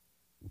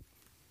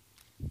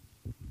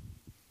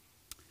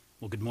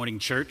Well, good morning,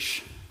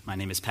 church. My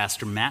name is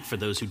Pastor Matt, for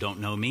those who don't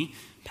know me,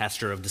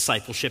 pastor of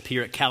discipleship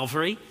here at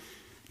Calvary.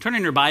 Turn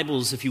in your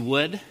Bibles, if you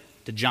would,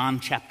 to John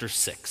chapter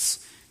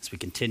 6. As we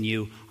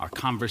continue our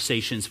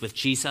conversations with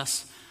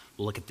Jesus,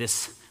 we'll look at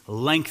this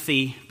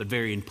lengthy but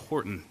very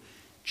important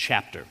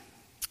chapter.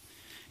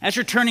 As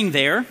you're turning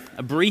there,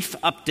 a brief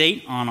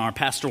update on our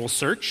pastoral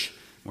search.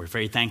 We're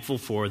very thankful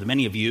for the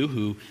many of you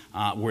who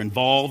were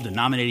involved in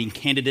nominating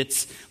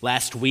candidates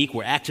last week.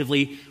 We're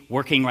actively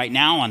working right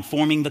now on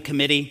forming the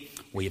committee.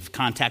 We've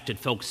contacted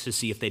folks to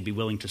see if they'd be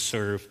willing to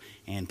serve,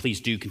 and please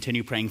do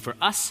continue praying for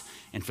us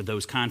and for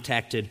those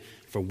contacted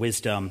for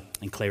wisdom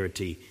and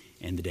clarity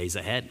in the days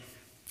ahead.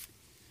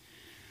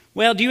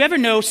 Well, do you ever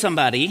know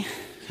somebody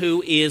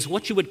who is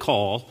what you would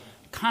call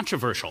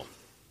controversial?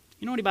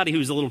 You know anybody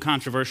who's a little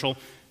controversial?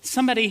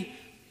 Somebody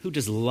who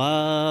just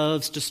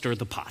loves to stir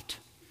the pot.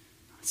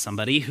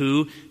 Somebody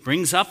who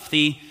brings up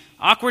the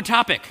awkward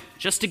topic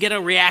just to get a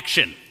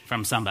reaction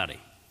from somebody.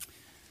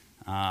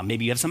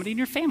 Maybe you have somebody in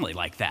your family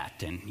like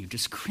that, and you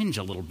just cringe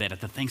a little bit at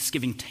the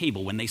Thanksgiving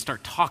table when they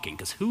start talking,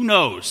 because who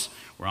knows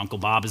where Uncle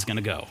Bob is going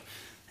to go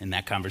in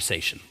that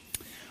conversation.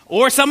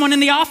 Or someone in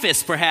the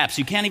office, perhaps.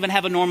 You can't even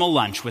have a normal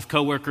lunch with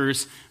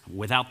coworkers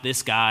without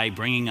this guy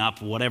bringing up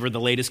whatever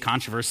the latest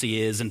controversy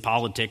is in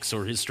politics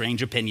or his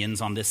strange opinions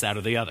on this, that,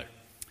 or the other.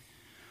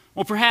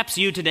 Well, perhaps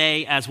you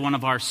today, as one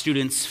of our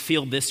students,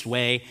 feel this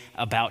way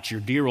about your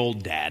dear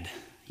old dad.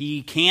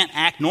 He can't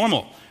act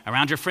normal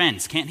around your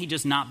friends. Can't he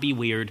just not be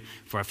weird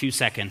for a few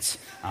seconds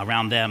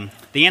around them?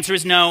 The answer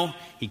is no.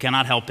 He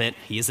cannot help it.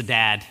 He is a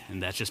dad,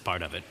 and that's just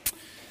part of it.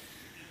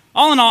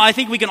 All in all, I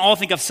think we can all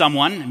think of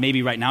someone,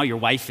 maybe right now your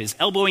wife is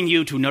elbowing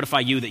you to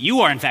notify you that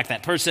you are in fact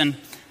that person,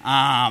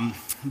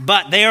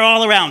 but they are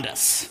all around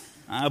us.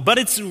 But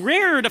it's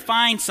rare to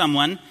find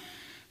someone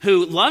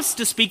who loves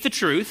to speak the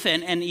truth,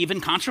 and even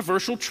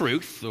controversial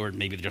truth, or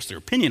maybe just their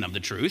opinion of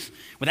the truth,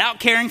 without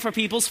caring for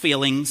people's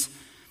feelings,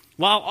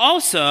 while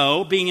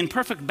also being in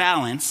perfect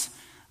balance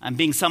and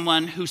being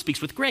someone who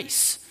speaks with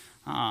grace,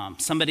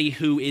 somebody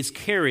who is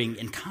caring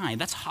and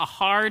kind. That's a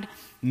hard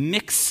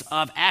mix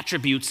of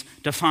attributes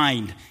to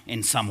find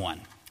in someone.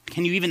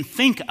 Can you even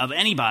think of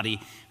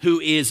anybody who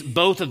is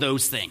both of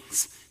those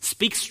things?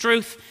 Speaks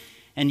truth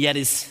and yet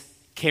is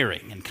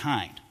caring and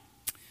kind.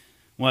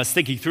 Well, I was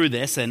thinking through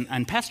this,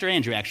 and Pastor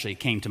Andrew actually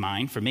came to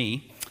mind for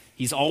me.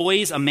 He's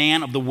always a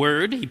man of the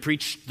word. He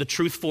preached the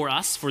truth for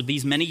us for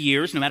these many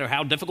years, no matter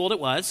how difficult it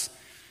was.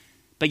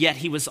 But yet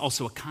he was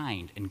also a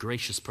kind and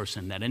gracious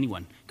person that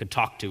anyone could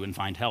talk to and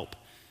find help.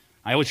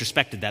 I always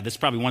respected that. That's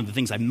probably one of the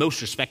things I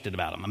most respected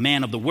about him. A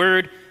man of the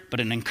word, but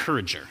an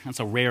encourager. That's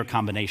a rare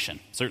combination.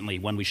 Certainly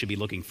one we should be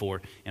looking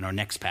for in our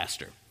next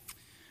pastor.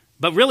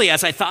 But really,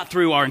 as I thought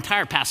through our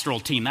entire pastoral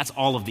team, that's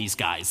all of these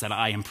guys that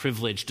I am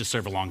privileged to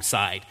serve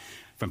alongside.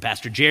 From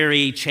Pastor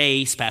Jerry,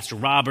 Chase, Pastor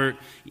Robert,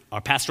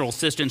 our pastoral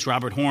assistants,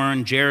 Robert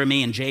Horn,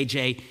 Jeremy, and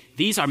JJ,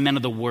 these are men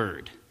of the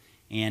word.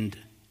 And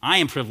I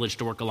am privileged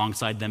to work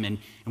alongside them, and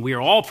we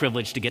are all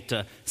privileged to get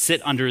to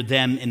sit under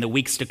them in the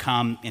weeks to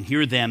come and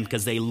hear them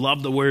because they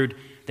love the word,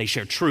 they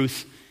share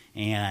truth,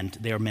 and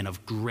they are men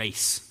of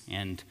grace,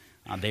 and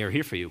they are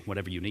here for you,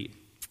 whatever you need.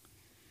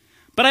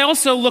 But I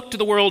also look to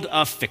the world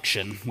of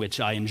fiction,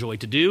 which I enjoy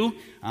to do,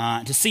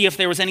 to see if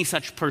there was any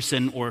such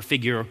person or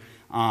figure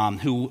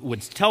who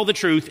would tell the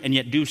truth and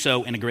yet do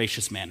so in a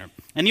gracious manner.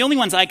 And the only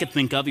ones I could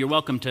think of, you're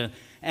welcome to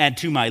add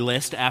to my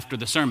list after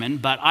the sermon,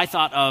 but I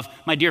thought of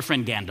my dear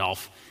friend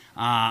Gandalf.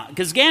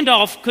 Because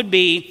Gandalf could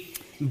be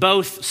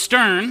both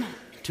stern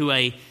to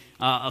a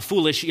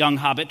foolish young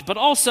hobbit, but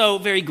also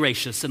very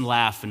gracious and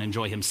laugh and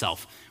enjoy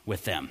himself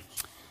with them.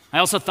 I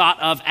also thought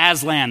of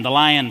Aslan, the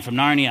lion from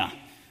Narnia,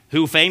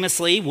 who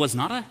famously was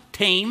not a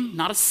tame,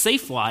 not a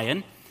safe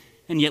lion,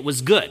 and yet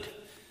was good.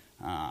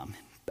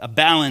 A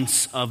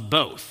balance of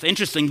both.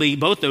 Interestingly,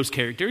 both those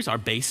characters are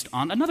based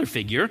on another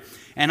figure,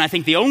 and I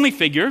think the only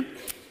figure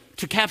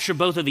to capture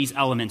both of these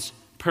elements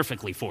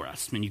perfectly for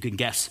us. And you can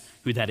guess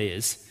who that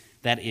is.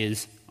 That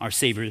is our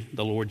Savior,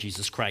 the Lord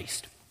Jesus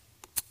Christ.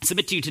 I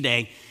submit to you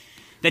today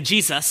that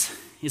Jesus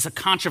is a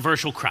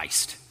controversial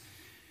Christ.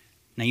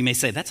 Now you may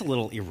say, that's a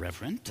little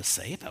irreverent to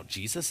say about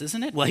Jesus,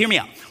 isn't it? Well, hear me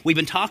out. We've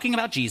been talking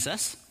about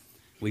Jesus.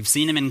 We've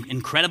seen him in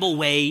incredible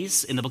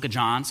ways in the book of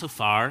John so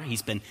far.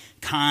 He's been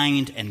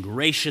kind and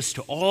gracious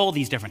to all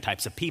these different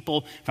types of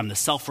people, from the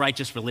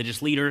self-righteous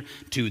religious leader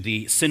to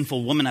the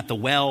sinful woman at the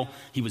well.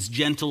 He was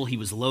gentle, he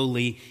was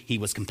lowly, he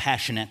was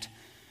compassionate.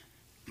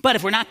 But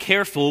if we're not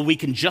careful, we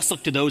can just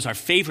look to those, our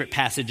favorite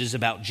passages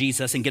about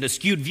Jesus, and get a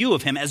skewed view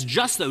of him as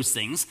just those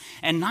things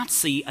and not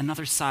see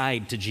another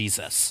side to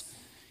Jesus.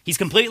 He's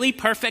completely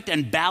perfect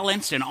and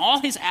balanced in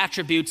all his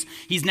attributes.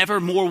 He's never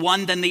more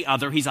one than the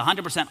other. He's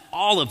 100%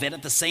 all of it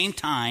at the same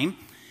time.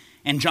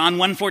 And John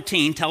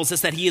 1:14 tells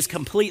us that he is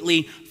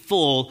completely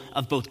full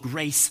of both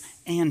grace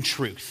and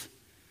truth.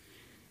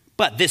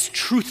 But this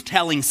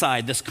truth-telling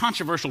side, this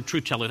controversial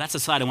truth-teller, that's the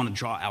side I want to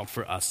draw out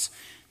for us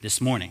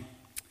this morning.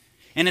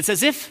 And it's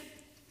as if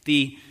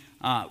the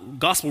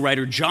gospel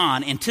writer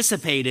John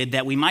anticipated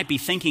that we might be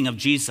thinking of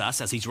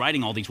Jesus as he's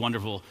writing all these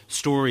wonderful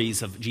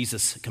stories of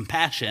Jesus'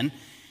 compassion.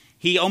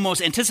 He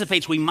almost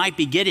anticipates we might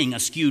be getting a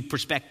skewed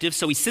perspective,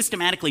 so he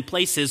systematically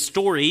places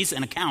stories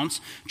and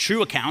accounts,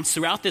 true accounts,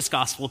 throughout this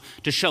gospel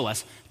to show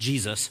us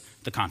Jesus,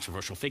 the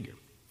controversial figure.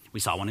 We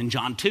saw one in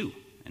John 2,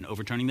 and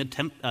overturning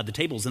the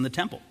tables in the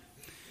temple.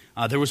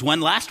 There was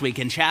one last week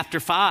in chapter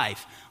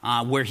 5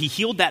 where he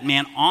healed that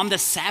man on the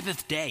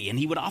Sabbath day, and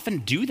he would often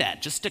do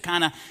that just to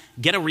kind of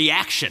get a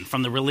reaction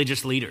from the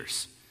religious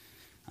leaders.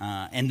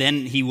 And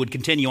then he would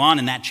continue on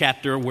in that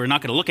chapter. We're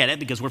not going to look at it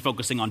because we're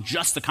focusing on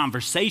just the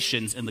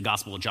conversations in the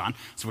Gospel of John,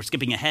 so we're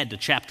skipping ahead to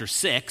chapter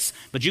 6.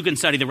 But you can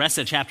study the rest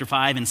of chapter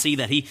 5 and see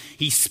that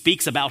he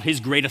speaks about his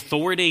great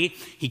authority.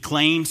 He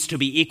claims to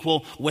be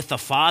equal with the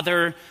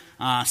Father.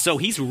 So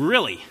he's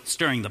really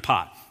stirring the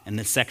pot in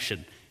this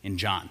section in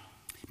John.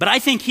 But I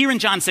think here in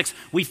John 6,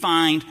 we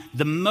find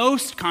the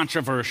most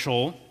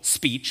controversial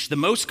speech, the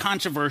most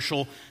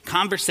controversial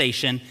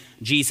conversation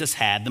Jesus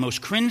had, the most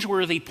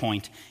cringeworthy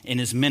point in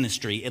his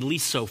ministry, at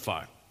least so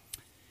far.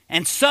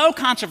 And so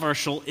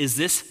controversial is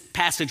this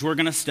passage we're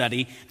going to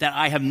study that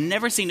I have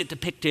never seen it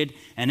depicted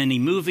in any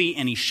movie,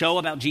 any show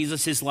about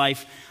Jesus'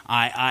 life.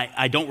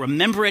 I don't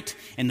remember it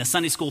in the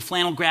Sunday school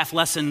flannel graph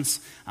lessons.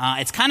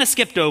 It's kind of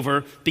skipped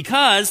over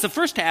because the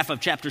first half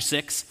of chapter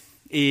 6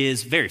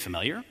 is very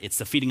familiar. It's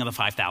the feeding of the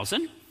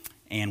 5,000,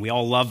 and we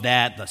all love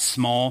that. The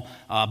small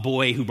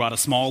boy who brought a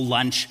small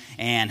lunch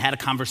and had a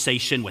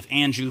conversation with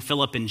Andrew,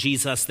 Philip, and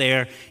Jesus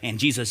there, and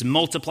Jesus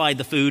multiplied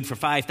the food for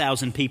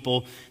 5,000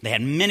 people. They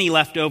had many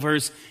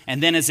leftovers,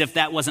 and then as if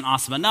that wasn't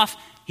awesome enough,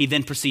 he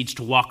then proceeds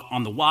to walk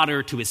on the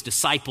water to his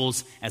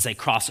disciples as they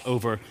cross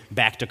over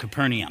back to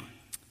Capernaum.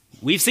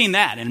 We've seen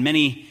that in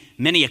many,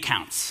 many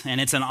accounts, and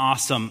it's an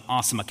awesome,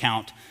 awesome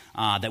account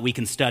that we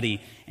can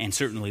study and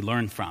certainly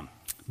learn from.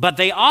 But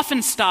they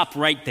often stop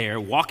right there,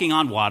 walking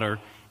on water,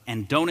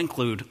 and don't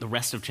include the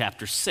rest of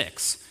chapter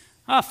 6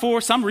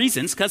 for some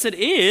reasons, because it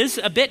is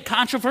a bit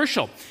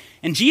controversial.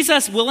 And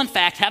Jesus will, in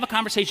fact, have a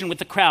conversation with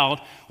the crowd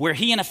where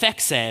he, in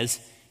effect, says,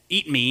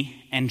 "Eat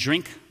me and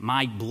drink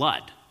my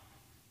blood."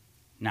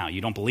 Now,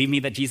 you don't believe me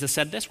that Jesus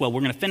said this? Well,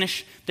 we're going to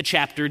finish the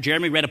chapter.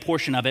 Jeremy read a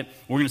portion of it.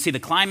 We're going to see the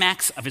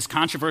climax of his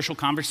controversial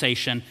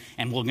conversation,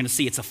 and we're going to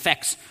see its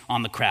effects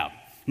on the crowd.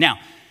 Now,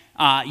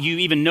 you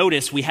even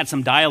notice we had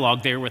some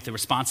dialogue there with the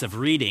responsive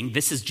reading.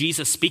 This is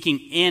Jesus speaking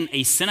in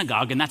a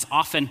synagogue, and that's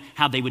often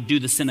how they would do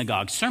the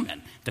synagogue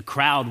sermon. The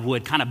crowd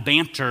would kind of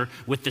banter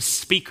with the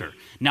speaker.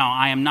 Now,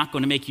 I am not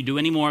going to make you do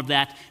any more of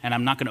that, and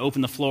I'm not going to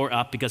open the floor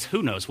up because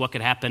who knows what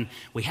could happen.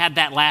 We had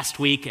that last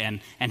week,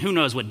 and who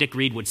knows what Dick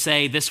Reed would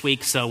say this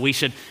week, so we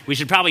should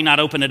probably not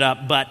open it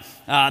up. But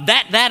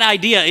that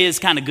idea is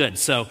kind of good,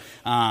 so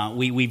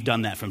we've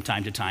done that from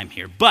time to time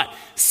here. But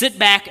sit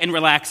back and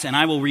relax, and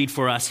I will read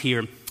for us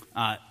here.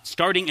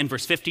 Starting in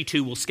verse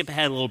 52, we'll skip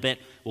ahead a little bit.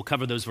 We'll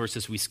cover those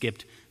verses we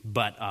skipped,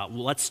 but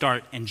let's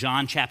start in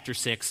John chapter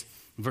 6,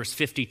 verse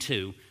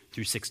 52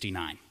 through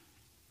 69.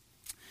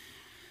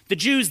 The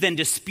Jews then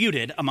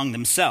disputed among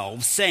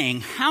themselves,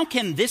 saying, "How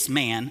can this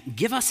man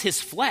give us his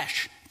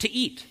flesh to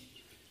eat?"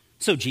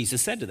 So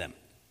Jesus said to them,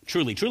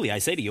 "Truly, truly, I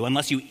say to you,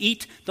 unless you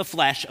eat the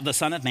flesh of the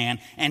Son of Man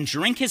and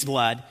drink his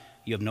blood,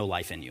 you have no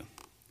life in you.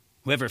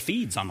 Whoever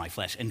feeds on my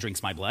flesh and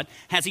drinks my blood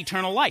has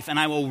eternal life, and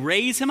I will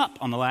raise him up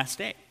on the last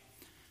day.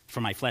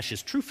 For my flesh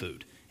is true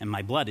food, and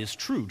my blood is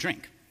true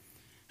drink.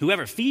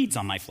 Whoever feeds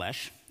on my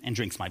flesh and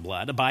drinks my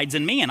blood abides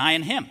in me, and I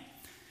in him.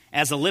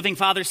 As the living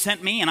Father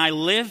sent me, and I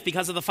live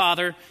because of the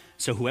Father,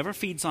 so whoever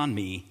feeds on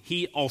me,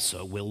 he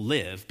also will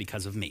live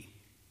because of me.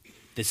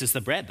 This is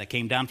the bread that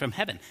came down from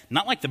heaven,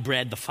 not like the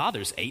bread the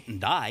fathers ate and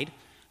died.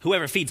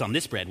 Whoever feeds on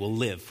this bread will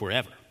live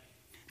forever."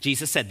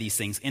 Jesus said these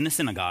things in the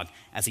synagogue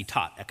as he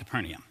taught at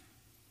Capernaum.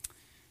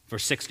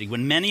 Verse 60,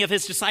 when many of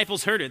his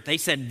disciples heard it, they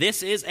said,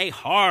 "This is a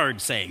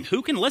hard saying.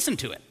 Who can listen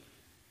to it?"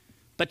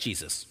 But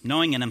Jesus,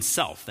 knowing in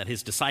himself that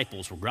his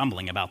disciples were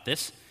grumbling about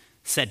this,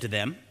 said to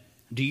them,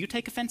 "Do you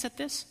take offense at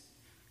this?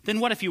 Then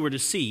what if you were to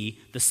see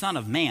the Son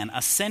of Man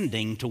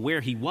ascending to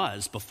where he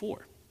was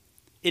before?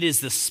 It is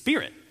the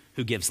Spirit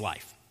who gives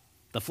life.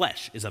 The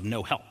flesh is of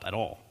no help at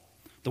all.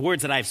 The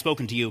words that I have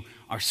spoken to you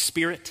are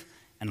spirit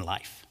and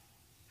life.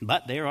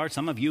 But there are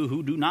some of you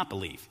who do not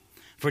believe.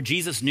 For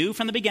Jesus knew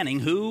from the beginning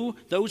who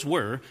those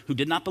were who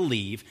did not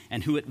believe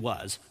and who it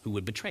was who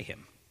would betray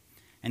him.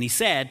 And he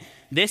said,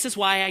 "This is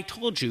why I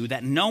told you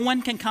that no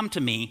one can come to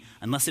me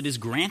unless it is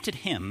granted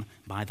him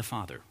by the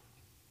Father."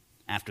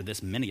 After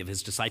this, many of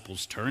his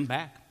disciples turned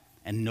back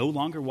and no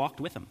longer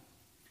walked with him.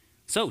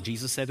 So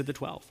Jesus said to the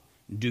 12,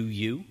 "Do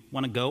you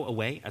want to go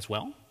away as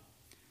well?"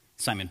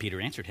 Simon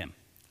Peter answered him,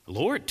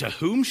 "Lord, to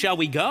whom shall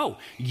we go?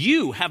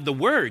 You have the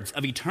words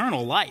of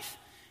eternal life,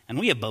 and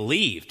we have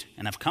believed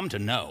and have come to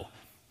know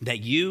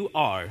that you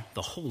are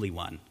the Holy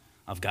One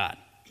of God."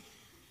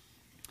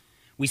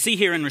 We see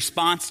here in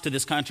response to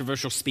this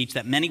controversial speech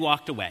that many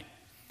walked away.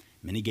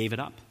 Many gave it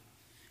up.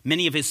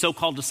 Many of his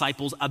so-called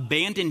disciples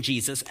abandoned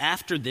Jesus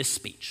after this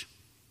speech.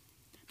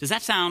 Does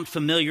that sound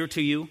familiar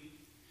to you?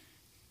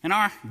 In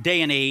our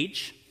day and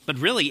age, but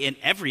really in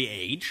every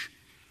age,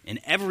 in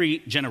every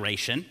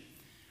generation,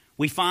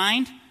 we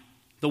find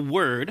the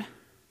word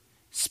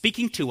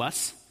speaking to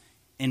us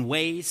in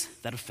ways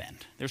that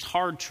offend. There's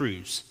hard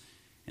truths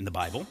in the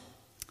Bible.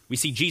 We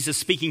see Jesus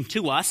speaking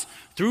to us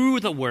through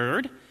the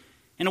word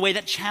in a way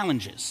that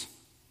challenges,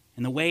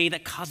 in a way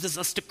that causes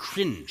us to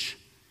cringe,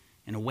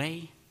 in a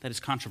way that is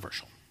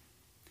controversial.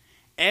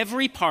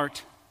 Every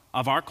part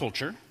of our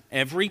culture,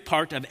 every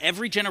part of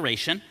every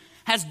generation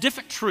has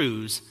different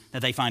truths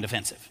that they find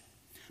offensive.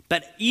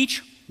 But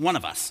each one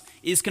of us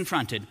is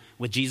confronted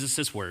with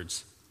Jesus'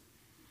 words,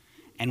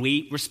 and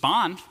we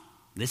respond,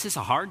 this is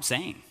a hard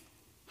saying.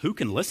 Who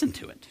can listen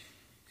to it?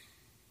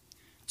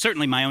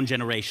 Certainly my own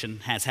generation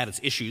has had its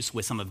issues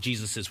with some of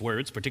Jesus'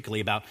 words, particularly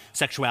about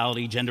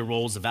sexuality, gender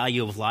roles, the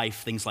value of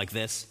life, things like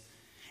this.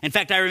 In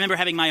fact, I remember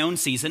having my own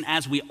season,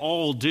 as we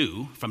all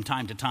do from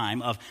time to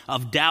time,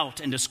 of doubt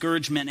and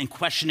discouragement and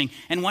questioning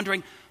and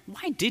wondering,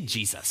 why did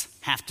Jesus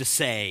have to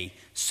say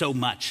so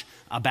much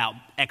about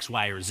X,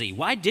 Y, or Z?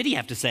 Why did he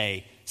have to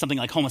say something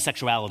like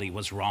homosexuality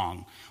was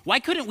wrong? Why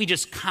couldn't we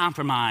just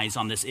compromise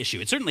on this issue?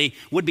 It certainly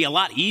would be a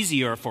lot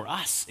easier for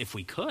us if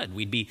we could.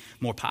 We'd be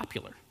more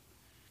popular.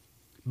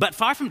 But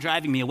far from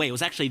driving me away, it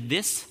was actually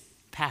this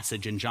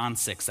passage in John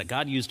 6 that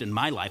God used in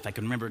my life. I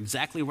can remember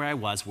exactly where I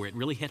was, where it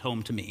really hit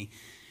home to me,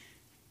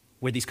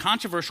 where these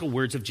controversial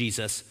words of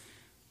Jesus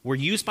were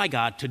used by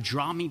God to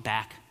draw me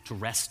back to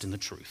rest in the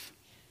truth.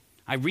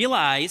 I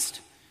realized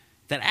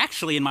that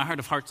actually in my heart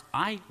of hearts,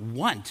 I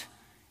want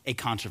a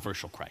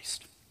controversial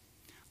Christ.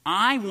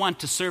 I want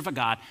to serve a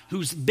God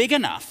who's big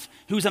enough,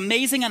 who's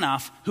amazing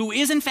enough, who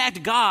is in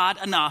fact God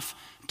enough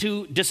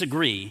to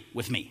disagree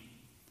with me.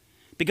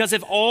 Because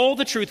if all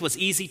the truth was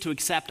easy to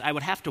accept, I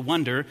would have to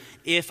wonder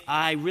if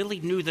I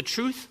really knew the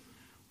truth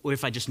or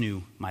if I just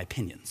knew my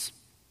opinions.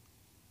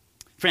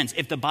 Friends,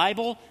 if the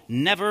Bible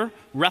never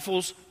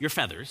ruffles your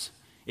feathers,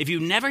 if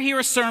you never hear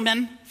a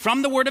sermon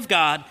from the Word of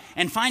God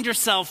and find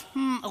yourself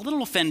a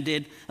little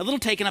offended, a little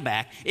taken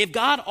aback, if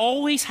God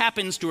always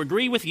happens to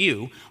agree with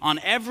you on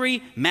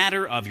every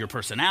matter of your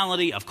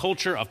personality, of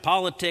culture, of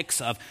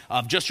politics, of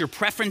just your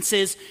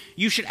preferences,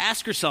 you should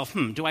ask yourself,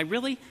 do I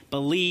really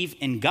believe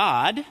in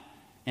God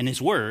and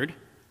His Word,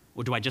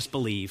 or do I just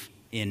believe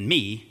in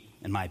me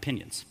and my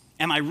opinions?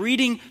 Am I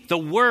reading the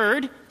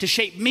Word to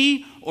shape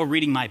me, or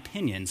reading my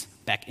opinions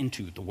back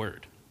into the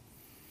Word?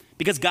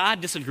 Because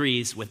God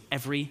disagrees with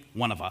every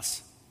one of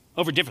us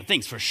over different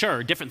things, for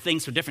sure, different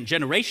things for different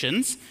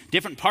generations,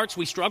 different parts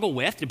we struggle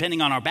with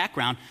depending on our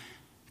background.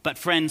 But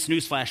friends,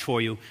 newsflash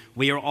for you,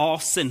 we are all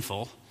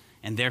sinful,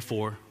 and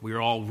therefore we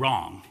are all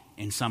wrong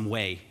in some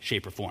way,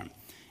 shape, or form.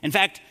 In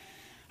fact,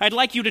 I'd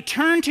like you to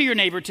turn to your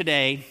neighbor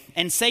today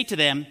and say to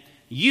them,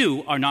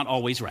 you are not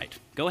always right.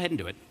 Go ahead and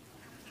do it.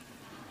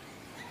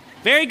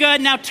 Very good.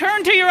 Now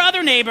turn to your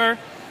other neighbor.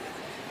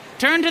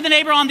 Turn to the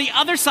neighbor on the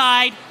other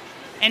side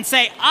and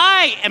say,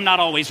 I am not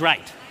always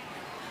right.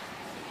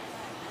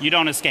 You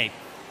don't escape.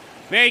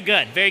 Very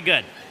good, very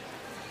good.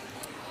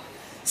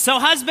 So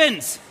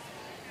husbands,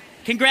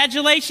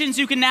 congratulations,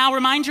 you can now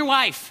remind your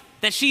wife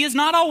that she is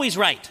not always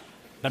right.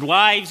 But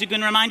wives, you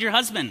can remind your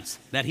husbands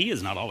that he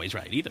is not always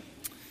right either.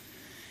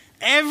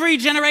 Every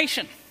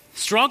generation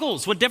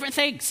struggles with different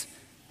things,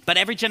 but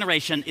every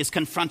generation is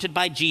confronted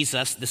by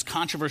Jesus, this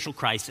controversial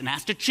Christ, and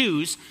has to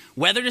choose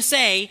whether to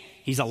say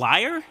he's a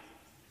liar,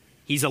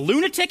 he's a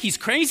lunatic, he's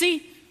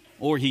crazy,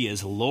 or he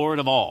is Lord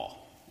of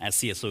all, as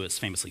C.S. Lewis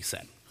famously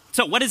said.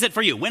 So what is it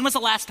for you? When was the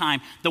last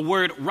time the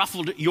word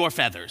ruffled your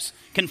feathers,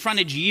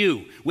 confronted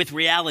you with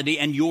reality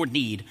and your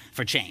need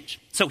for change?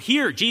 So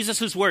hear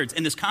Jesus' words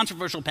in this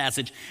controversial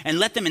passage and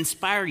let them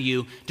inspire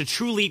you to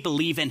truly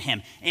believe in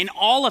him, in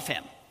all of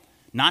him.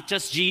 Not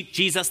just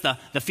Jesus, the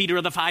feeder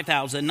of the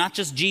 5,000, not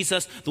just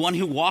Jesus, the one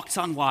who walks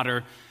on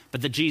water,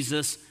 but the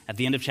Jesus at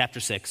the end of chapter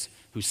 6,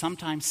 who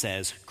sometimes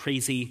says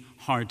crazy,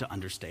 hard to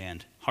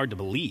understand, hard to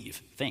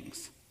believe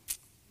things.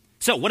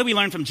 So what do we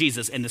learn from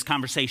Jesus in this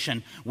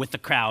conversation with the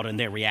crowd and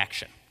their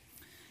reaction?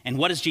 And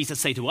what does Jesus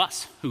say to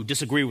us who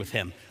disagree with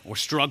him or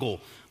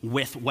struggle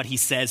with what he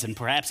says and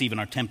perhaps even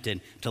are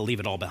tempted to leave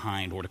it all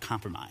behind or to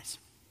compromise?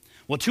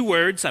 Well, 2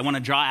 words I want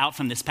to draw out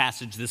from this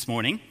passage this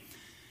morning.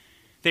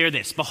 They are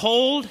this: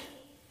 behold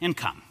and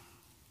come.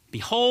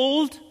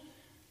 Behold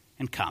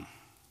and come.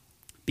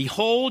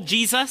 Behold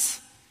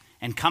Jesus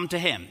and come to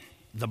him,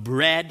 the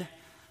bread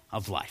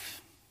of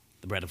life.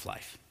 The bread of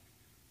life.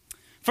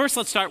 First,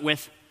 let's start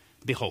with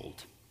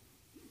behold.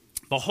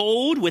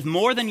 Behold with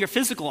more than your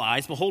physical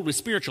eyes, behold with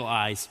spiritual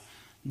eyes,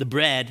 the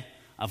bread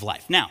of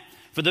life. Now,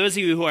 for those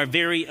of you who are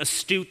very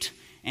astute,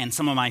 and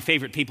some of my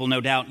favorite people,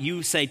 no doubt,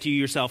 you say to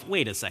yourself,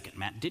 wait a second,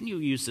 Matt, didn't you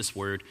use this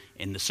word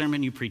in the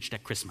sermon you preached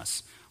at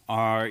Christmas?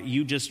 Are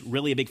you just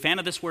really a big fan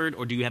of this word,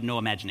 or do you have no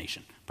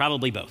imagination?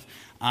 Probably both.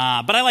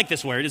 But I like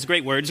this word. It's a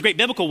great word. It's a great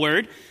biblical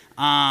word.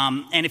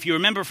 And if you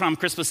remember from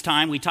Christmas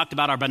time, we talked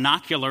about our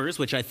binoculars,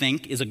 which I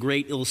think is a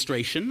great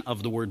illustration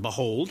of the word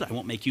behold. I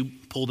won't make you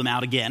pull them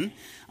out again.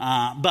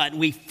 But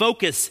we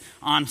focus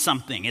on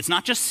something. It's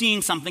not just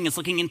seeing something. It's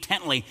looking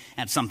intently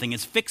at something.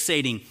 It's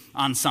fixating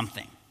on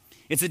something.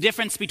 It's the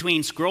difference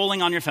between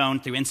scrolling on your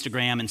phone through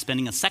Instagram and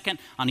spending a second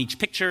on each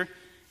picture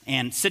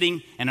and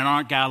sitting in an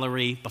art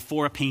gallery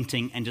before a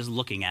painting and just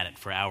looking at it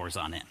for hours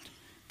on end.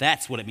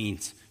 That's what it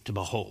means to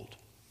behold.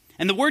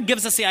 And the word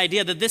gives us the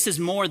idea that this is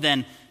more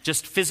than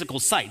just physical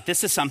sight.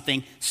 This is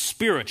something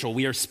spiritual.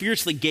 We are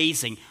spiritually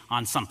gazing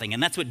on something.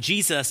 And that's what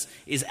Jesus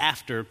is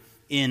after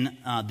in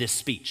this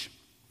speech.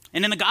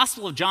 And in the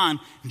Gospel of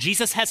John,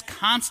 Jesus has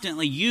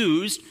constantly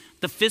used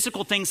the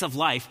physical things of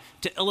life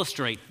to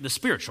illustrate the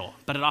spiritual,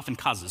 but it often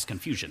causes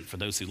confusion for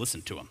those who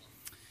listen to him.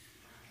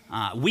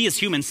 We as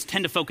humans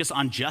tend to focus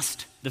on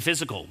just the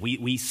physical.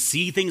 We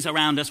see things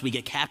around us, we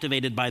get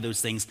captivated by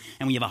those things,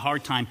 and we have a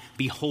hard time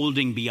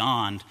beholding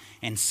beyond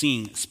and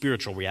seeing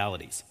spiritual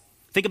realities.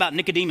 Think about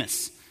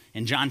Nicodemus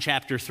in John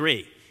chapter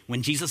 3.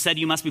 When Jesus said,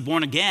 "You must be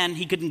born again,"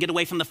 he couldn't get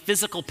away from the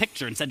physical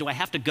picture and said, "Do I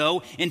have to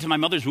go into my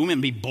mother's womb and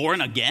be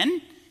born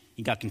again?"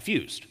 He got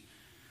confused.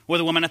 Or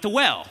the woman at the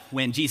well,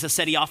 when Jesus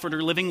said he offered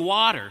her living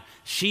water,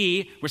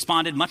 she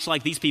responded much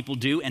like these people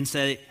do and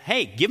said,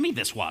 "Hey, give me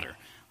this water.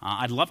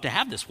 I'd love to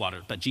have this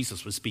water," but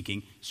Jesus was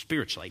speaking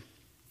spiritually.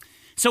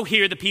 So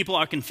here the people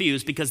are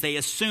confused because they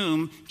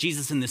assume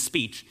Jesus in this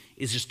speech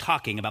is just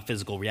talking about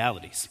physical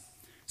realities.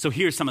 So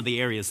here's some of the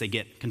areas they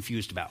get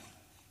confused about.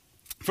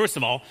 First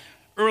of all,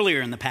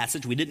 earlier in the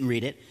passage, we didn't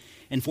read it,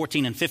 in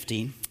 14 and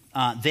 15,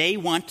 they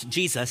want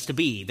Jesus to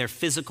be their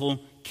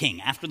physical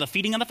king. After the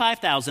feeding of the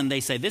 5,000, they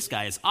say, "This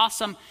guy is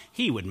awesome.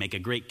 He would make a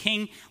great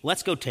king.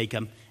 Let's go take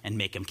him and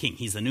make him king.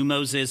 He's the new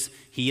Moses.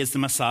 He is the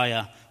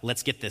Messiah.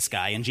 Let's get this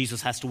guy." And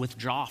Jesus has to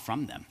withdraw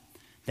from them.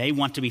 They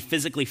want to be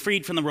physically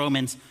freed from the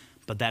Romans,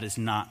 but that is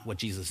not what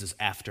Jesus is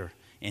after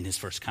in his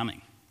first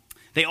coming.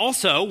 They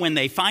also, when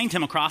they find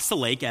him across the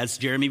lake, as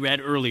Jeremy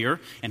read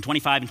earlier, in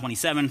 25 and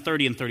 27,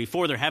 30 and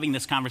 34, they're having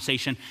this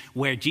conversation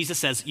where Jesus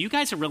says, "You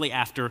guys are really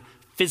after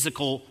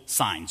physical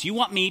signs. You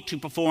want me to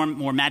perform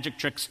more magic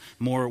tricks,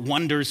 more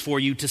wonders for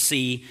you to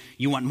see.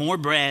 You want more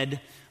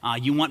bread.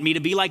 You want me to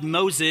be like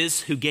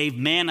Moses, who gave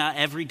manna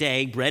every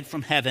day, bread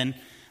from heaven."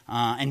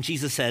 And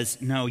Jesus says,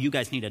 "No, you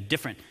guys need a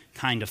different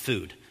kind of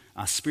food,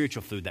 a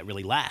spiritual food that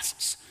really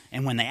lasts."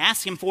 And when they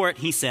ask him for it,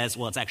 he says,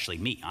 "Well, it's actually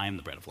me. I am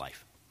the bread of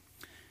life."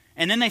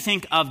 And then they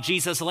think of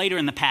Jesus later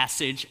in the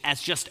passage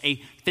as just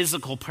a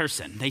physical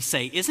person. They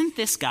say, "Isn't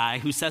this guy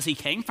who says he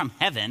came from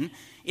heaven,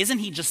 isn't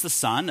he just the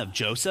son of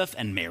Joseph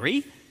and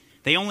Mary?"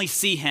 They only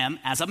see him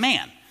as a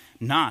man,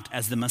 not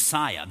as the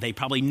Messiah. They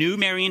probably knew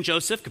Mary and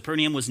Joseph.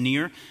 Capernaum was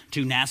near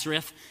to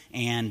Nazareth,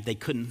 and they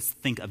couldn't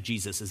think of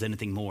Jesus as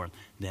anything more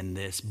than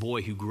this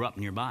boy who grew up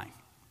nearby.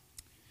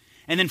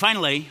 And then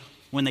finally,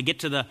 when they get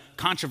to the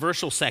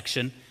controversial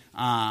section,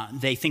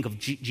 they think of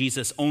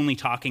Jesus only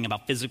talking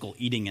about physical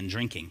eating and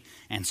drinking.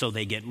 And so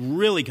they get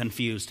really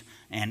confused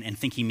and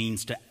think he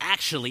means to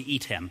actually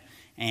eat him.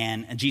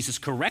 And Jesus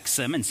corrects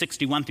them in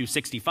 61 through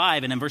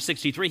 65. And in verse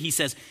 63, he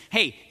says,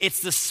 "Hey, it's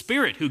the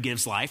Spirit who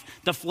gives life.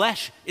 The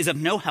flesh is of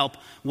no help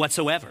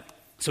whatsoever.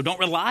 So don't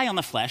rely on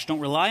the flesh.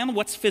 Don't rely on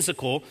what's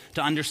physical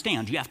to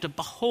understand. You have to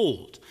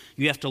behold.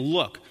 You have to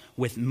look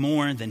with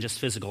more than just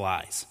physical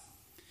eyes."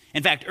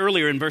 In fact,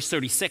 earlier in verse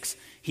 36,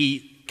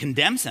 he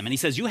condemns him and he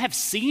says, "You have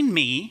seen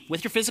me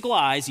with your physical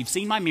eyes. You've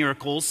seen my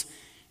miracles,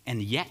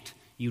 and yet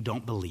you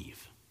don't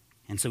believe."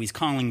 And so he's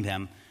calling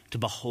them to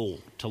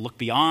behold, to look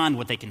beyond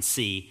what they can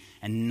see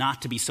and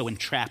not to be so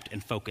entrapped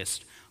and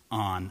focused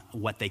on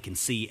what they can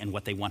see and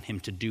what they want him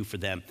to do for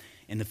them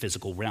in the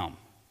physical realm.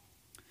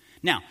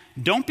 Now,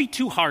 don't be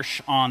too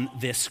harsh on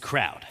this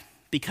crowd,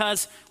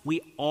 because we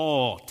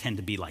all tend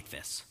to be like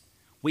this.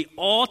 We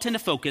all tend to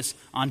focus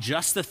on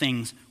just the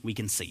things we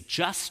can see,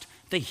 just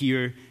the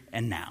here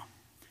and now.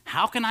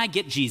 How can I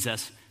get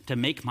Jesus to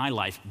make my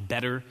life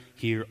better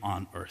here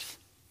on earth?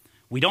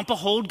 We don't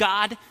behold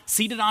God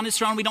seated on his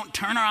throne. We don't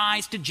turn our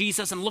eyes to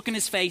Jesus and look in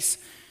his face.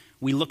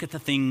 We look at the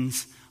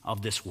things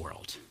of this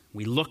world.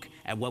 We look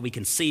at what we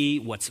can see,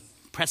 what's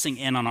pressing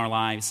in on our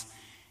lives.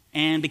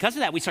 And because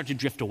of that, we start to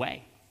drift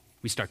away.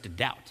 We start to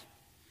doubt.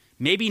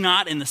 Maybe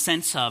not in the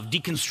sense of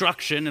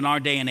deconstruction in our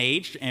day and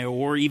age,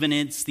 or even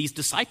as these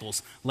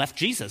disciples left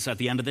Jesus at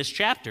the end of this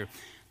chapter.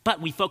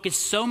 But we focus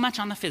so much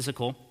on the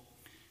physical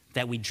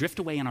that we drift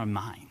away in our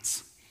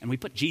minds. And we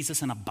put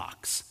Jesus in a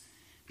box.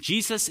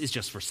 Jesus is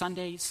just for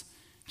Sundays.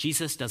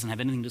 Jesus doesn't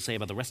have anything to say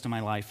about the rest of my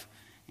life,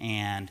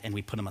 and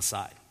we put him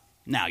aside.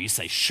 Now, you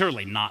say,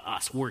 surely not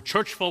us. We're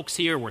church folks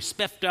here. We're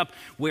spiffed up.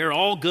 We're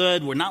all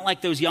good. We're not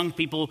like those young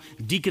people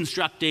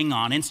deconstructing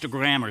on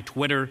Instagram or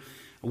Twitter.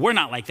 We're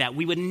not like that.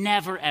 We would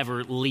never,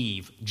 ever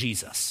leave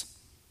Jesus.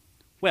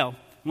 Well,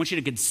 I want you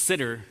to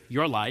consider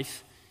your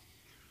life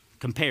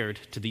compared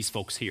to these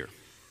folks here.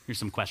 Here's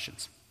some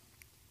questions.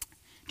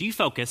 Do you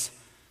focus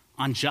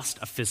on just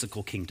a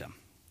physical kingdom?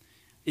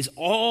 Is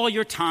all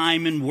your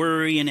time and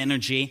worry and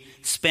energy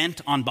spent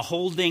on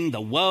beholding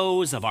the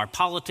woes of our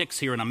politics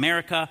here in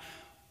America,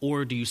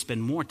 or do you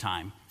spend more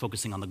time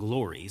focusing on the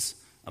glories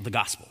of the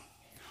gospel?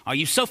 Are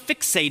you so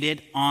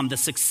fixated on the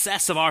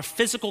success of our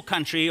physical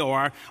country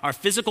or our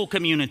physical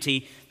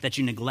community that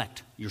you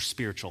neglect your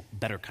spiritual,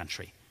 better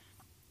country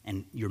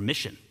and your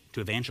mission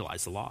to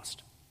evangelize the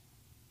lost?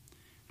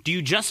 Do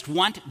you just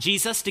want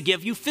Jesus to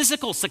give you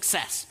physical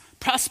success,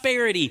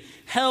 prosperity,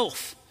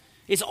 health?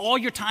 Is all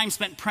your time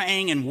spent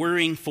praying and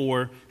worrying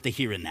for the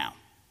here and now?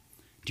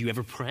 Do you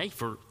ever pray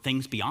for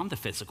things beyond the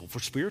physical, for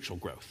spiritual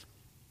growth?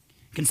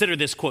 Consider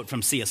this quote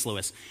from C.S.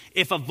 Lewis.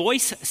 If a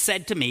voice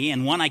said to me,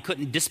 and one I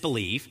couldn't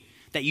disbelieve,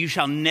 that you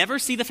shall never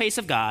see the face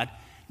of God,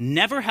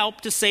 never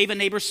help to save a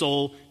neighbor's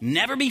soul,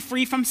 never be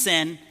free from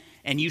sin,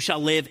 and you shall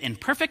live in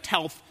perfect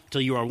health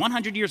till you are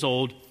 100 years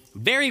old,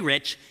 very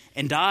rich,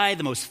 and die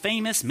the most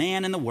famous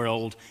man in the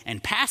world,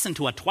 and pass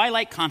into a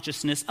twilight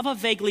consciousness of a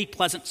vaguely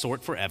pleasant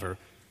sort forever,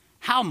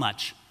 how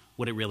much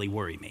would it really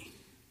worry me?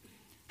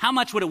 How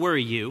much would it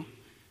worry you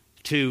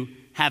to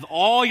have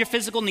all your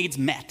physical needs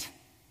met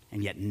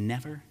and yet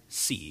never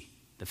see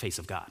the face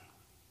of God?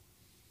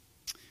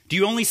 Do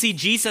you only see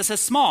Jesus as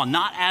small,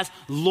 not as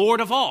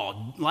Lord of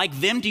all? Like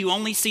them, do you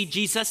only see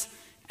Jesus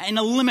in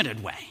a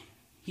limited way?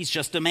 He's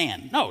just a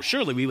man. No,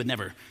 surely we would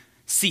never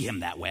see him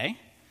that way.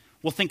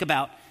 Well, think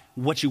about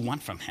what you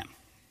want from him.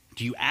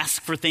 Do you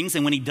ask for things,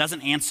 and when he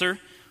doesn't answer,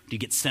 do you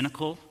get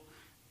cynical?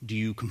 Do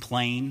you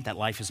complain that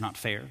life is not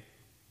fair?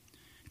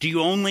 Do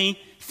you only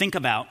think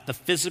about the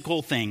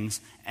physical things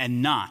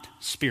and not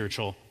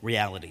spiritual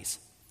realities?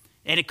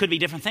 And it could be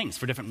different things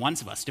for different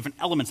ones of us. Different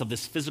elements of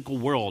this physical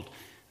world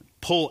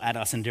pull at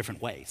us in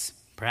different ways.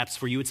 Perhaps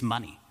for you it's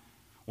money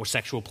or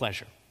sexual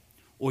pleasure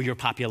or your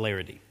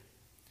popularity.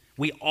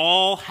 We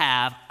all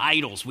have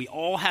idols. We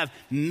all have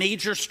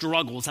major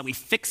struggles that we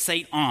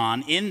fixate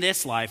on in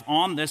this life,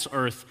 on this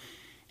earth,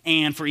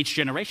 and for each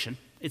generation,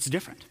 it's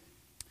different.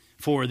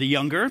 For the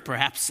younger,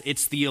 perhaps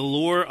it's the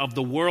allure of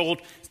the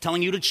world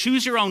telling you to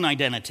choose your own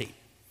identity.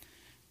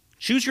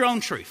 Choose your own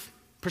truth.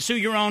 Pursue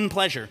your own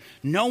pleasure.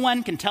 No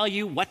one can tell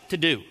you what to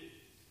do.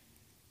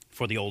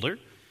 For the older,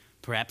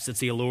 perhaps it's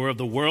the allure of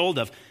the world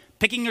of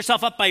picking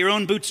yourself up by your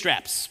own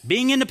bootstraps,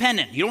 being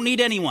independent. You don't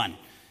need anyone.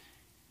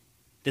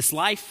 This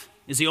life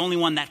is the only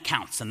one that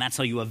counts, and that's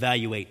how you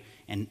evaluate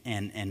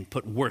and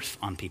put worth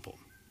on people.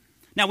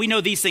 Now, we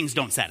know these things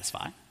don't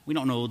satisfy. We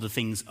don't know the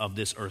things of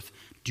this earth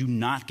do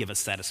not give us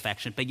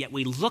satisfaction, but yet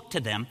we look to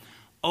them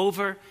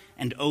over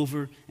and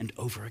over and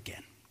over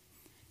again.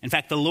 In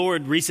fact, the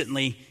Lord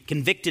recently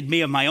convicted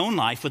me of my own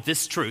life with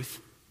this truth,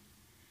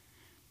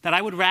 that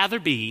I would rather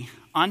be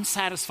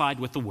unsatisfied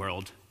with the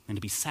world than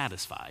to be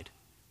satisfied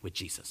with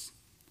Jesus.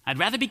 I'd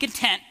rather be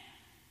content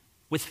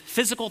with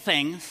physical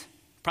things,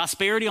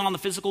 prosperity on the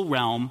physical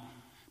realm,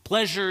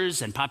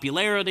 pleasures and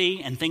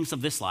popularity and things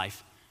of this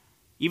life,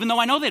 even though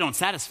I know they don't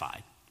satisfy,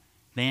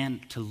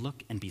 than to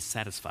look and be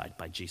satisfied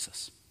by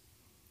Jesus.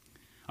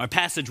 Our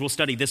passage we'll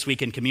study this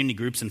week in community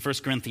groups in 1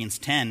 Corinthians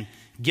 10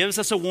 gives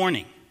us a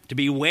warning to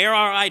beware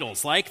our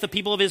idols, like the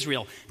people of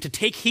Israel, to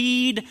take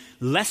heed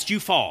lest you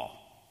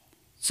fall.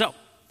 So,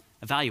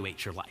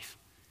 evaluate your life.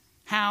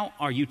 How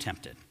are you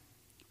tempted?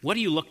 What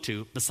do you look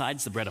to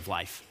besides the bread of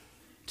life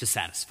to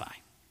satisfy?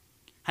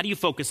 How do you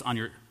focus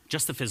on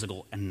just the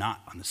physical and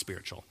not on the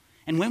spiritual?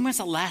 And when was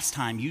the last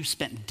time you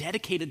spent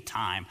dedicated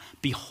time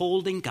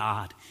beholding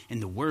God in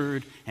the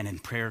Word and in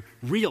prayer?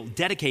 Real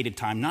dedicated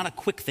time, not a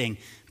quick thing,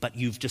 but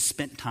you've just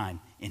spent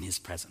time in His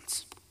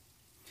presence.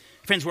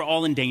 Friends, we're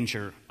all in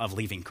danger of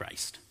leaving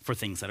Christ for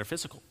things that are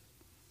physical.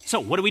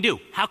 So what do we do?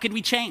 How could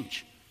we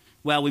change?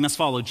 Well, we must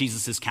follow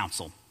Jesus'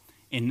 counsel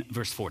in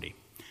verse 40.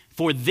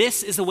 For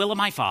this is the will of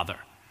my Father,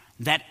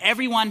 that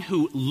everyone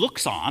who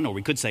looks on, or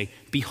we could say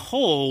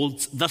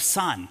beholds the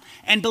Son,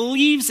 and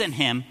believes in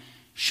him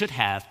should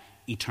have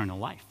eternal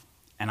life,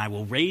 and I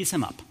will raise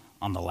him up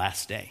on the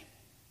last day.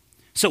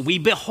 So we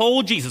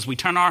behold Jesus. We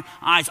turn our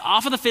eyes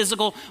off of the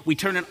physical. We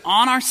turn it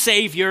on our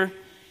Savior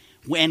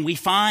when we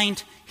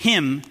find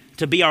him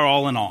to be our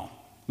all in all.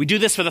 We do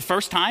this for the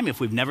first time if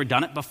we've never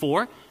done it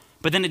before,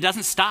 but then it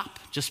doesn't stop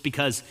just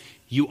because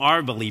you are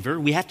a believer.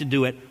 We have to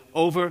do it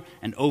over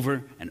and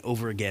over and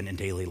over again in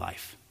daily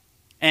life.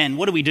 And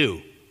what do we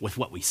do with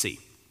what we see?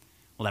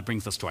 Well, that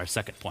brings us to our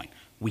second point.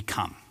 We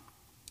come.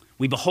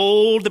 We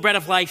behold the bread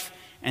of life,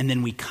 and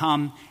then we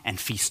come and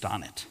feast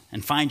on it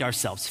and find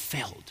ourselves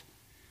filled.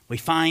 We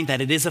find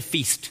that it is a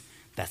feast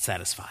that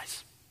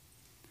satisfies.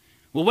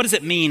 Well, what does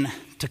it mean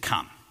to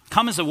come?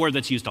 Come is a word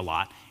that's used a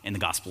lot in the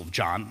Gospel of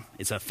John.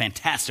 It's a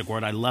fantastic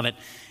word. I love it.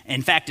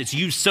 In fact, it's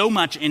used so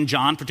much in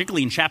John,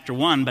 particularly in chapter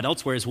 1, but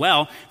elsewhere as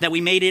well, that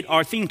we made it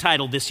our theme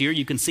title this year.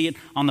 You can see it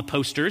on the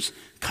posters.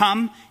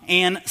 Come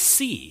and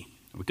see.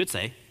 We could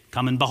say,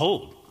 come and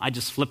behold. I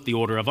just flipped the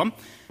order of them.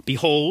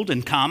 Behold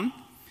and come.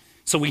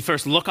 So we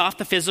first look off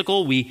the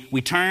physical.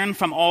 We turn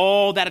from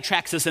all that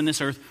attracts us in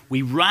this earth.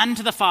 We run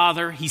to the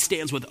Father. He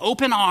stands with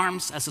open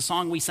arms, as the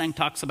song we sang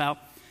talks about.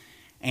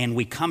 And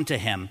we come to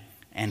him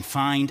and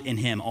find in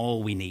him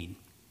all we need.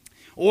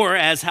 Or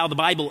as how the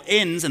Bible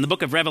ends in the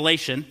book of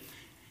Revelation,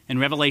 in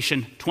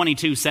Revelation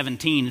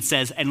 22:17, it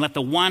says, and let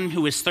the one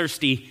who is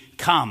thirsty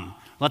come.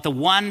 Let the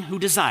one who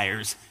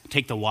desires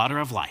take the water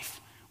of life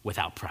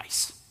without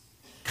price.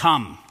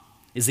 Come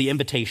is the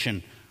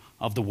invitation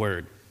of the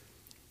word.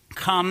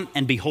 Come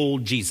and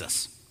behold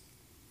Jesus.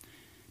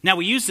 Now,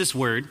 we use this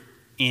word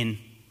in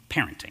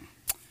parenting.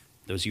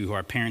 Those of you who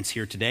are parents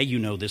here today, you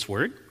know this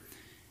word.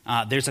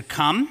 There's a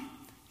come,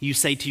 you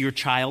say to your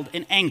child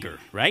in anger,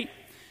 right?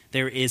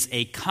 There is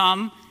a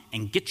come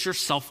and get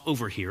yourself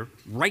over here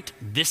right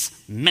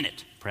this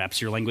minute.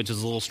 Perhaps your language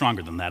is a little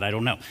stronger than that, I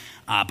don't know.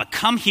 But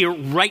come here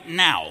right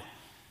now.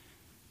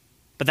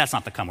 But that's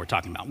not the come we're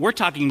talking about. We're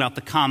talking about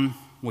the come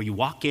where you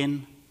walk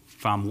in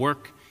from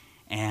work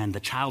and the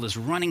child is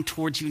running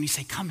towards you and you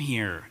say, come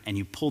here, and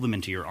you pull them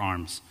into your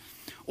arms.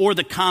 Or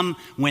the come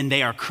when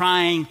they are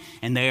crying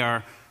and they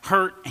are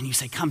hurt and you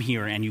say, come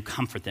here, and you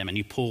comfort them and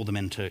you pull them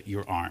into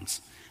your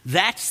arms.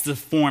 That's the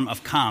form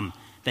of come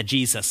that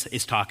Jesus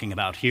is talking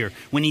about here.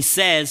 When he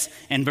says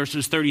in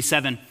verses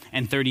 37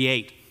 and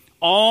 38,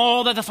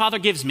 all that the Father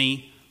gives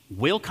me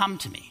will come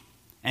to me,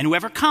 and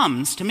whoever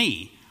comes to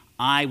me,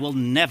 I will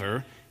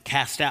never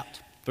cast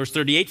out. Verse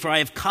 38, for I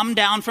have come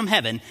down from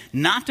heaven,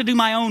 not to do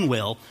my own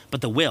will,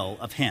 but the will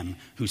of him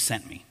who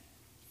sent me.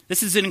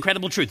 This is an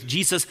incredible truth.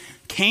 Jesus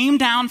came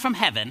down from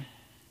heaven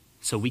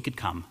so we could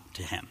come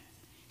to him.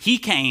 He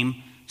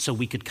came so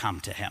we could come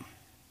to him.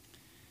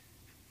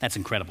 That's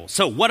incredible.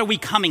 So what are we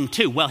coming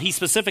to? Well, he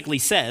specifically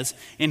says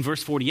in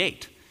verse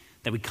 48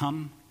 that we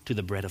come to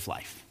the bread of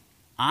life.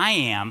 I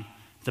am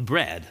the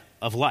bread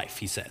of life,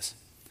 he says.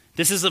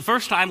 This is the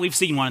first time we've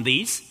seen one of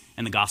these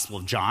in the Gospel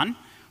of John.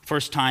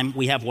 First time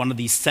we have one of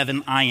these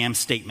 7 I am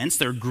statements.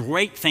 They're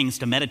great things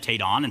to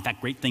meditate on. In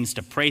fact, great things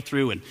to pray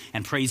through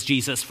and praise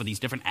Jesus for these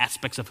different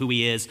aspects of who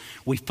he is.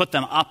 We've put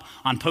them up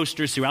on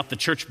posters throughout the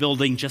church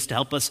building just to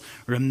help us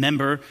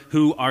remember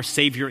who our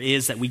Savior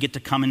is that we get to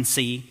come and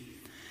see.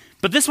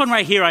 But this one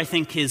right here, I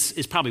think,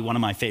 is probably one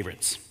of my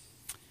favorites.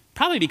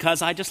 Probably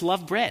because I just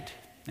love bread.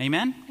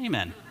 Amen?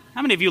 Amen.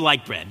 How many of you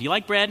like bread? Do you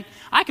like bread?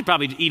 I could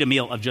probably eat a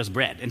meal of just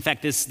bread. In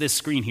fact, this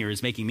screen here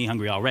is making me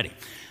hungry already.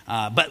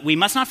 But we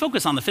must not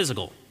focus on the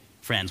physical,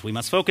 friends. We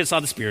must focus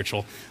on the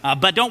spiritual.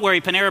 But don't worry,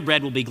 Panera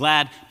Bread will be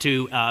glad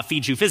to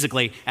feed you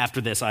physically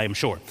after this, I am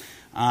sure.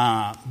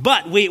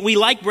 But we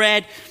like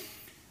bread.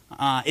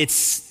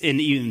 It's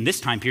in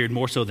this time period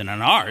more so than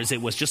in ours.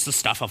 It was just the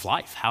stuff of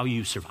life, how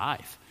you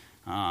survive.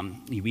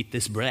 You eat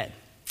this bread.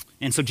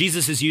 And so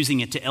Jesus is using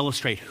it to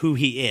illustrate who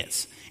he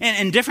is.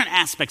 And different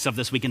aspects of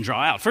this we can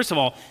draw out. First of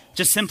all,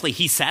 just simply,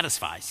 he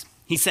satisfies.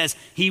 He says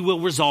he will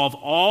resolve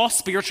all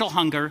spiritual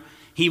hunger.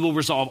 He will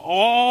resolve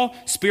all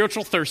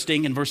spiritual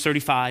thirsting in verse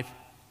 35.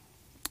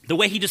 The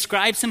way he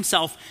describes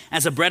himself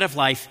as a bread of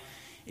life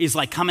is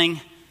like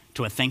coming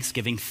to a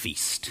Thanksgiving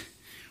feast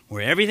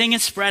where everything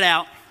is spread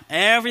out,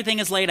 everything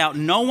is laid out.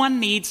 No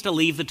one needs to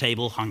leave the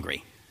table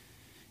hungry.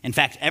 In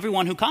fact,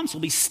 everyone who comes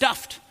will be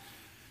stuffed.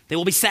 They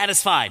will be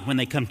satisfied when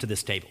they come to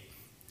this table.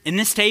 And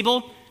this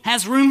table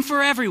has room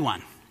for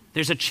everyone.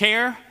 There's a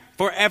chair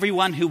for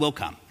everyone who will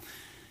come.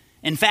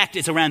 In fact,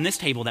 it's around this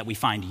table that we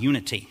find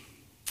unity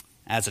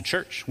as a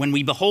church. When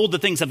we behold the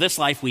things of this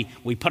life, we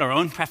put our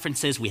own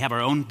preferences, we have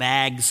our own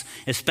bags,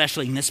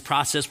 especially in this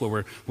process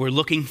where we're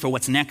looking for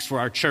what's next for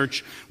our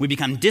church. We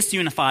become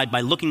disunified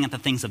by looking at the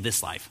things of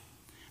this life.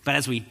 But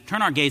as we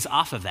turn our gaze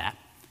off of that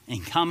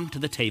and come to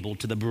the table,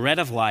 to the bread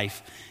of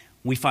life,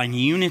 we find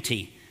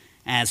unity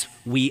as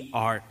we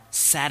are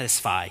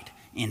satisfied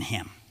in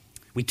him.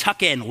 We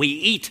tuck in, we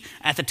eat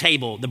at the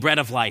table, the bread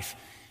of life,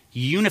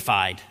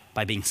 unified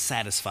by being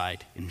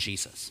satisfied in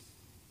Jesus.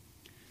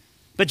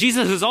 But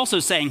Jesus is also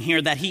saying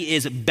here that he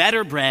is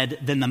better bread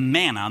than the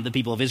manna the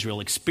people of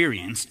Israel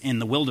experienced in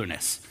the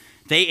wilderness.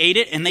 They ate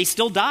it and they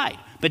still died.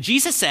 But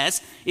Jesus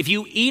says, if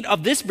you eat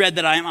of this bread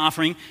that I am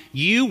offering,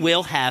 you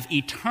will have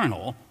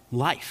eternal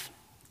life.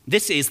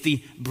 This is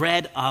the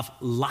bread of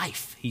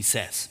life, he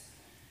says.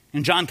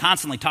 And John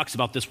constantly talks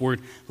about this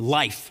word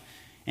life.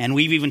 And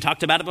we've even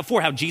talked about it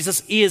before, how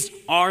Jesus is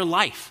our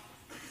life.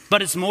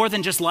 But it's more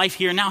than just life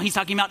here and now. He's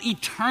talking about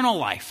eternal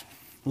life.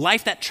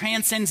 Life that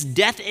transcends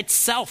death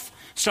itself,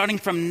 starting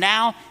from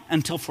now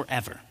until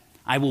forever.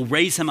 I will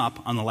raise him up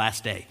on the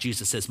last day,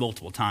 Jesus says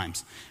multiple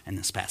times in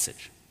this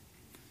passage.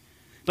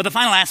 But the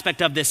final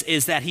aspect of this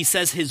is that he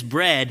says his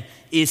bread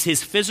is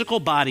his physical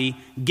body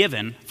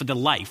given for the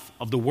life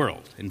of the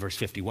world in verse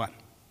 51.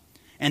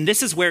 And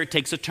this is where it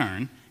takes a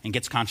turn and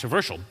gets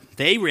controversial.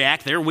 They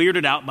react, they're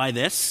weirded out by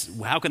this.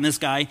 How can this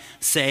guy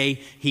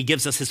say he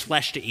gives us his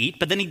flesh to eat?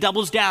 But then he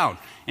doubles down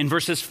in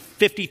verses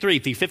 53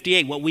 through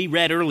 58, what we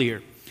read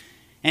earlier.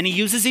 And he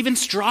uses even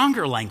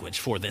stronger language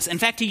for this. In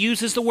fact, he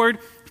uses the word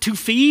to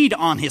feed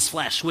on his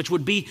flesh, which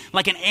would be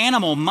like an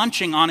animal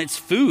munching on its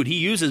food. He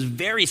uses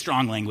very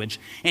strong language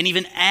and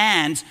even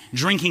adds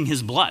drinking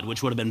his blood,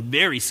 which would have been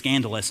very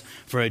scandalous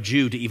for a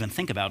Jew to even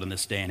think about in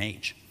this day and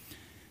age.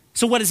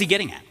 So what is he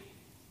getting at?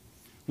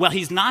 Well,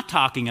 he's not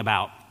talking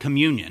about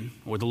communion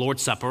or the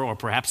Lord's Supper, or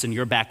perhaps in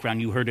your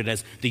background you heard it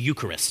as the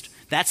Eucharist.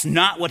 That's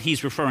not what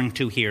he's referring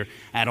to here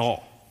at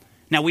all.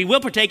 Now, we will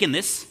partake in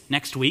this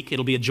next week.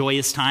 It'll be a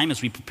joyous time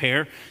as we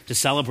prepare to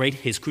celebrate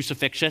his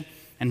crucifixion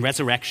and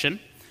resurrection.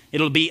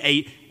 It'll be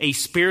a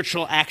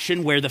spiritual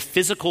action where the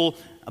physical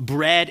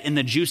bread and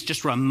the juice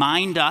just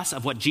remind us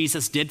of what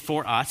Jesus did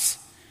for us.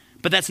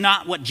 But that's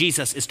not what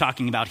Jesus is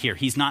talking about here.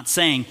 He's not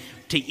saying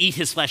to eat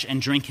his flesh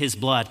and drink his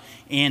blood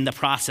in the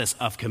process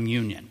of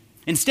communion.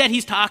 Instead,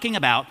 he's talking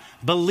about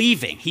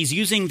believing. He's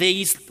using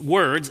these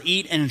words,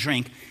 eat and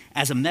drink,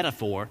 as a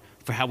metaphor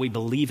for how we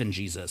believe in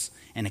Jesus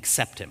and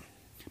accept him.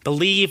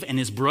 Believe in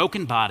his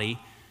broken body,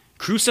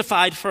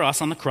 crucified for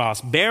us on the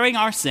cross, bearing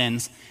our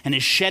sins, and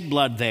his shed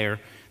blood there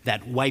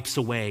that wipes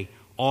away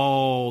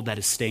all that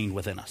is stained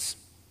within us.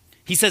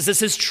 He says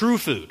this is true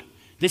food.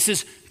 This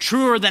is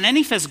truer than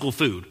any physical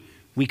food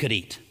we could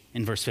eat,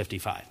 in verse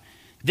 55.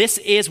 This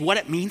is what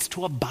it means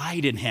to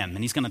abide in him.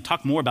 And he's going to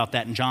talk more about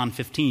that in John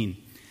 15.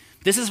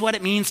 This is what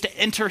it means to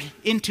enter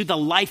into the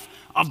life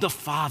of the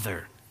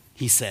Father,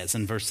 he says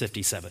in verse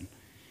 57.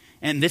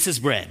 And this is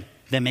bread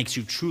that makes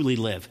you truly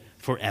live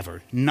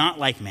forever, not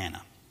like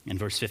manna, in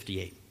verse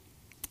 58.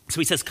 So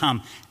he says,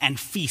 come and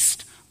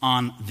feast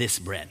on this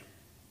bread.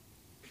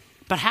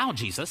 But how,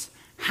 Jesus?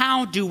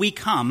 How do we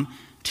come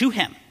to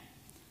him?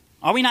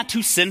 Are we not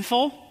too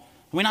sinful?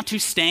 Are we not too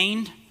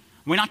stained?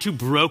 Are we not too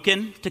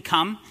broken to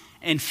come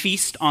and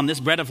feast on this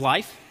bread of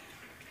life?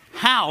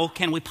 How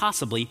can we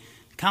possibly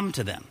come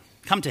to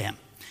him?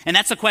 And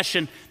that's a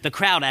question the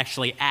crowd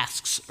actually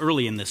asks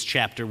early in this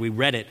chapter. We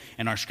read it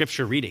in our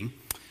scripture reading.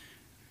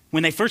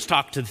 When they first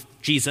talk to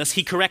Jesus,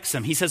 he corrects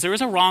them. He says there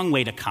is a wrong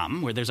way to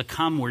come, where there's a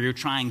come where you're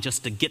trying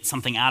just to get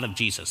something out of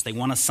Jesus. They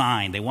want a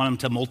sign. They want him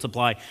to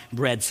multiply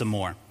bread some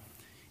more.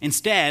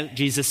 Instead,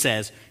 Jesus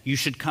says, you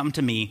should come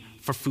to me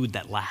for food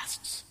that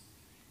lasts,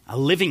 a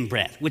living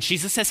bread, which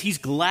Jesus says he's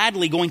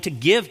gladly going to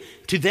give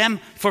to them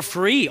for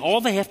free.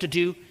 All they have to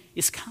do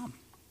is come.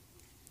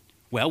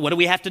 Well, what do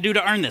we have to do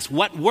to earn this?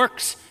 What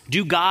works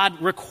do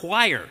God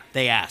require,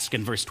 they ask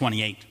in verse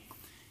 28.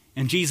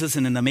 And Jesus,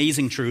 in an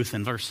amazing truth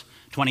in verse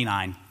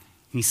 29,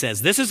 he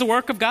says, this is the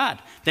work of God,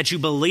 that you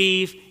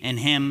believe in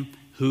him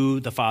who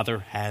the Father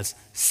has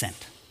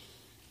sent.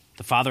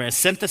 The Father has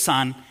sent the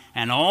Son,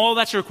 and all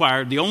that's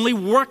required, the only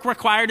work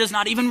required is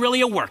not even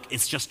really a work.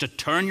 It's just to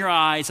turn your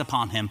eyes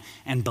upon him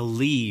and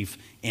believe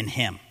in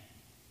him.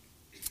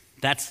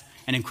 That's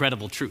an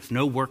incredible truth.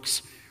 No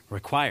works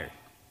required.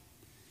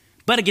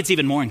 But it gets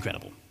even more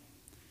incredible.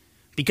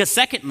 Because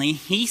secondly,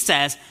 he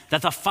says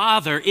that the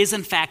Father is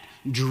in fact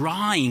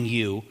drawing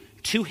you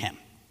to him.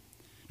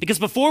 Because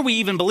before we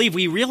even believe,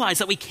 we realize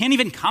that we can't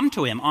even come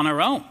to him on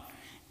our own.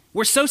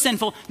 We're so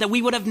sinful that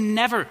we would have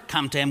never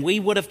come to him. We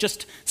would have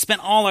just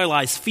spent all our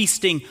lives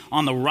feasting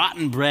on the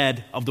rotten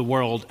bread of the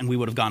world, and we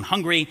would have gone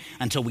hungry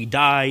until we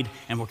died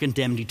and were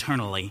condemned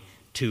eternally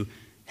to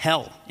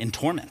hell in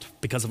torment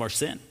because of our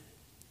sin.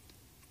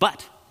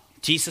 But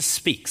Jesus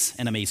speaks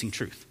an amazing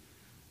truth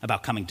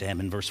about coming to him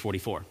in verse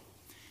 44.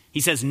 He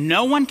says,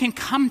 no one can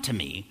come to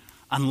me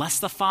unless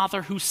the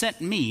Father who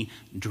sent me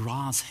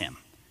draws him,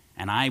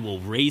 and I will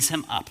raise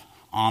him up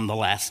on the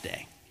last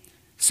day.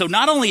 So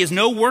not only is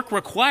no work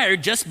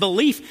required, just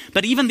belief,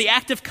 but even the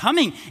act of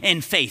coming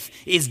in faith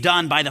is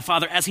done by the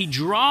Father as he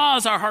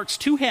draws our hearts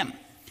to him.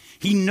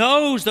 He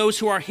knows those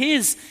who are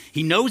his.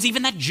 He knows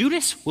even that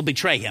Judas will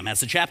betray him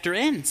as the chapter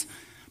ends.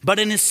 But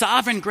in his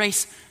sovereign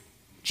grace,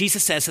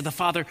 Jesus says that the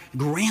Father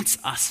grants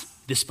us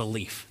this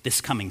belief,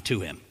 this coming to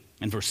him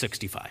in verse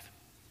 65.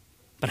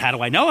 But how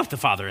do I know if the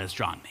Father has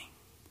drawn me?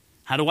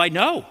 How do I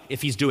know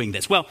if he's doing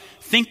this? Well,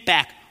 think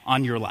back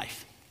on your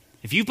life.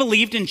 If you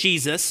believed in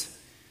Jesus,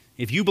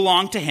 if you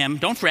belong to him,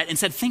 don't fret.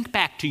 Instead, think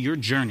back to your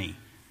journey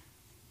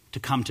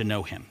to come to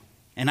know him.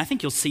 And I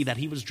think you'll see that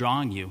he was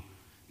drawing you,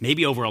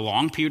 maybe over a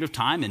long period of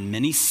time and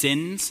many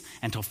sins,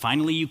 until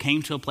finally you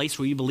came to a place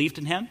where you believed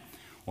in him.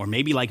 Or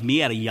maybe like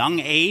me at a young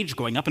age,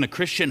 growing up in a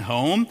Christian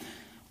home.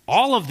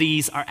 All of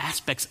these are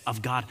aspects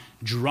of God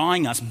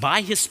drawing us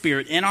by his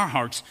Spirit in our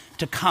hearts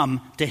to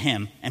come to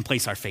him and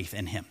place our faith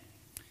in him.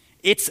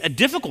 It's a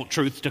difficult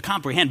truth to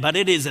comprehend, but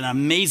it is an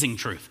amazing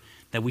truth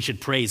that we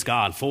should praise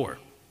God for.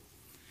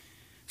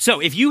 So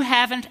if you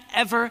haven't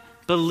ever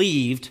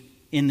believed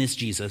in this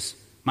Jesus,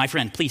 my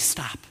friend, please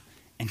stop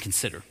and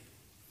consider.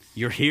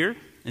 You're here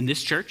in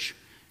this church.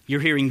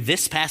 You're hearing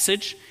this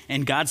passage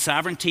and God's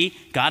sovereignty.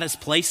 God has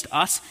placed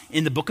us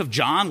in the book of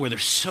John, where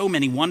there's so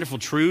many wonderful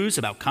truths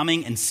about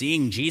coming and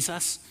seeing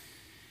Jesus.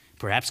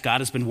 Perhaps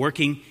God has been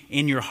working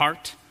in your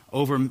heart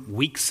over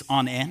weeks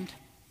on end.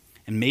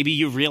 And maybe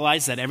you've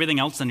realized that everything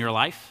else in your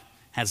life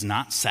has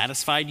not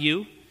satisfied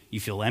you. You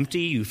feel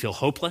empty. You feel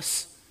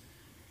hopeless.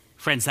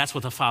 Friends, that's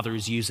what the Father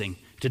is using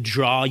to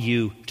draw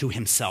you to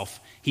himself.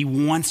 He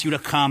wants you to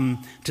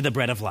come to the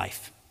bread of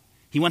life.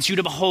 He wants you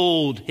to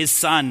behold his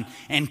Son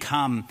and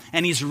come.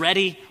 And he's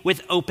ready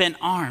with open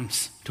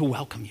arms to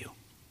welcome you.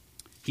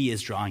 He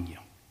is drawing you.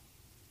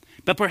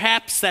 But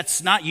perhaps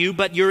that's not you,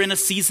 but you're in a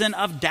season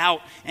of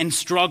doubt and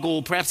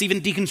struggle, perhaps even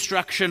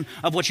deconstruction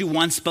of what you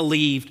once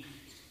believed.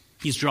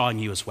 He's drawing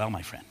you as well,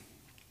 my friend.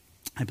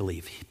 I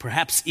believe.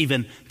 Perhaps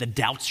even the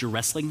doubts you're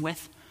wrestling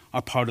with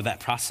are part of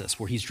that process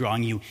where he's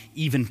drawing you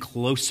even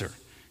closer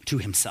to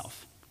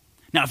himself.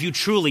 Now, if you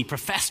truly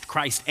professed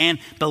Christ and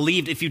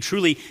believed, if you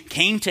truly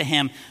came to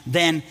him,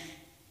 then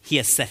he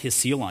has set his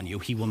seal on you.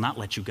 He will not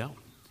let you go.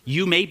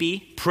 You may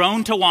be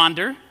prone to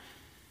wander,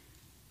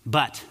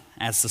 but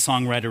as the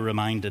songwriter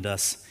reminded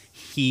us,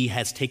 he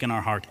has taken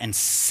our heart and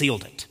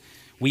sealed it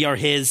We are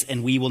his,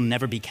 and we will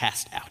never be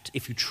cast out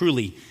if you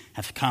truly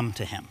have come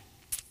to him.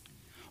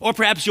 Or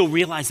perhaps you'll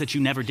realize that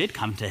you never did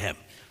come to him.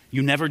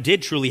 You never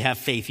did truly have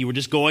faith. You were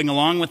just going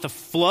along with the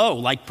flow,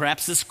 like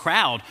perhaps this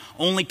crowd,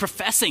 only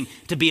professing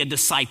to be a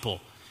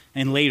disciple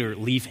and later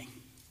leaving.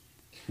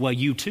 Well,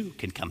 you too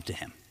can come to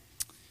him.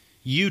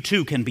 You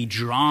too can be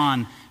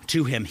drawn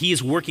to him. He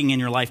is working in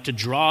your life to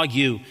draw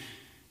you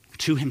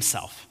to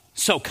himself.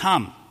 So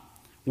come,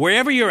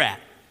 wherever you're at,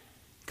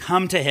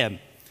 come to him,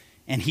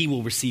 and he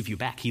will receive you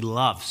back. He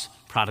loves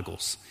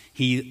prodigals.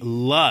 He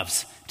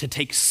loves to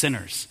take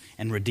sinners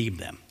and redeem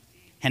them.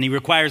 And he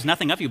requires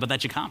nothing of you but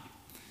that you come.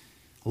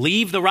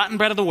 Leave the rotten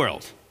bread of the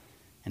world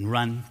and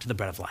run to the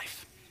bread of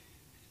life.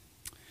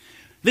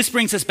 This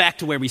brings us back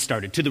to where we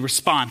started, to the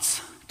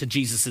response to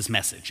Jesus'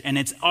 message. And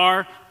it's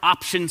our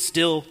option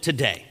still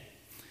today.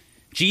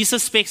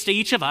 Jesus speaks to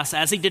each of us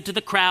as he did to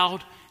the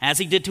crowd, as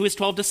he did to his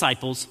 12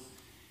 disciples.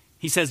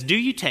 He says, do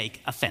you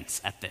take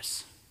offense at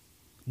this?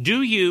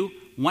 Do you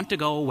want to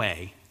go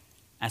away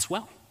as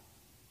well?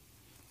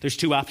 There's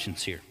two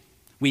options here.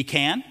 We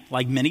can,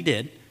 like many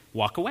did,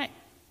 walk away.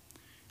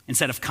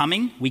 Instead of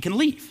coming, we can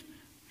leave.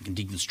 We can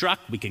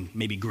deconstruct. We can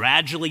maybe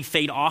gradually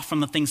fade off from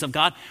the things of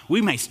God.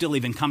 We may still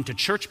even come to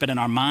church, but in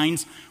our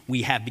minds,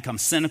 we have become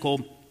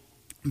cynical,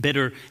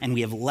 bitter, and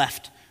we have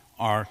left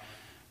our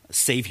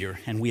Savior,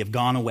 and we have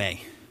gone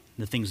away.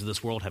 The things of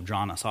this world have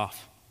drawn us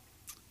off.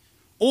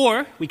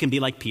 Or we can be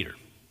like Peter.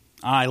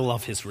 I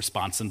love his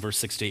response in verse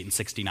 68 and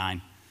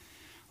 69.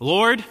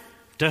 Lord,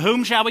 to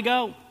whom shall we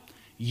go?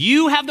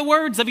 You have the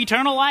words of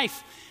eternal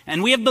life,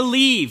 and we have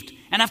believed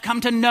and have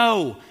come to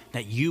know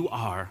that you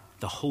are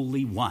the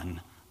Holy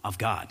One of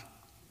God.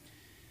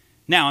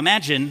 Now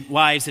imagine,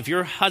 wives, if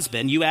your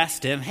husband, you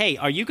asked him, hey,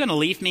 are you going to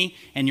leave me?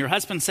 And your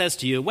husband says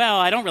to you, well,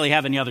 I don't really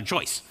have any other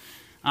choice.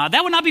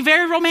 That would not be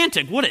very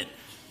romantic, would it?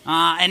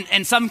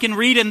 And some can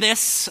read in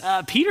this,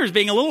 Peter's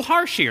being a little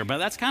harsh here, but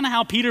that's kind of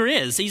how Peter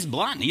is. He's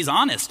blunt, he's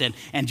honest,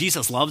 and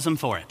Jesus loves him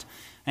for it.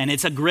 And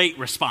it's a great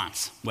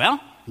response. Well,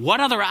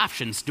 what other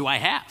options do I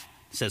have?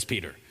 Says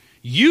Peter.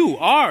 You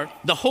are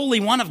the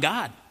Holy One of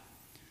God.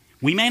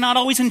 We may not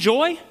always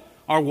enjoy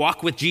our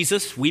walk with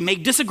Jesus. We may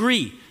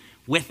disagree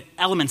with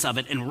elements of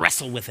it and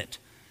wrestle with it.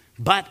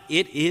 But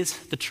it is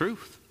the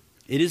truth.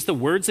 It is the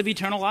words of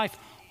eternal life.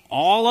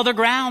 All other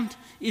ground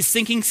is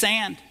sinking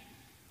sand.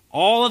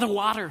 All other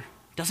water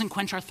doesn't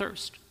quench our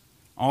thirst.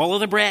 All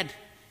other bread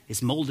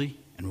is moldy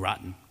and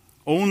rotten.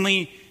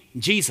 Only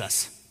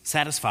Jesus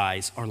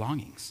satisfies our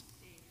longings.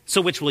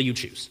 So which will you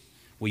choose?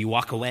 Will you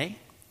walk away,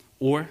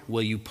 or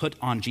will you put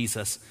on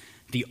Jesus,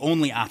 the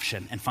only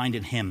option, and find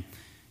in him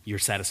your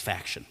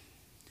satisfaction?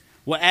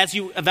 Well, as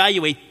you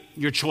evaluate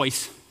your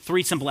choice,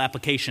 three simple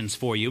applications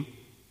for you.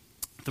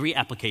 Three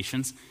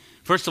applications.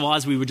 First of all,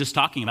 as we were just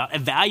talking about,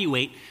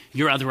 evaluate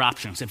your other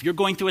options. If you're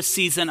going through a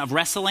season of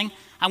wrestling,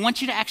 I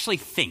want you to actually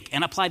think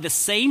and apply the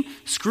same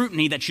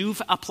scrutiny that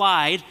you've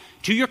applied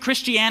to your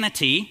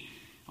Christianity,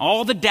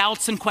 all the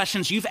doubts and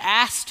questions you've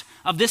asked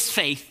of this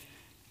faith,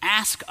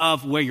 ask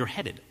of where you're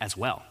headed as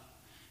well.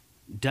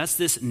 Does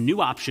this new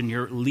option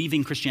you're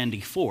leaving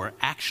Christianity for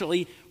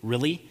actually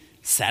really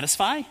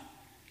satisfy?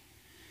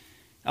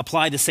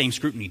 Apply the same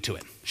scrutiny to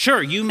it.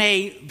 Sure, you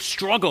may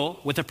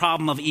struggle with the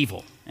problem of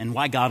evil and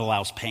why God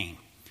allows pain.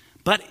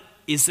 But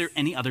is there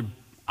any other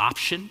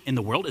option in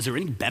the world? Is there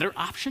any better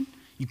option?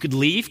 You could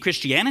leave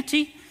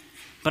Christianity,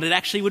 but it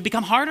actually would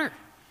become harder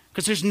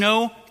because there's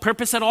no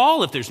purpose at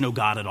all if there's no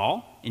God at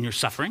all in your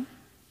suffering.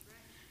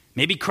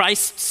 Maybe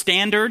Christ's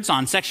standards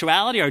on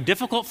sexuality are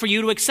difficult for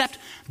you to accept,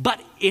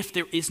 but if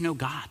there is no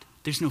God,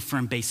 there's no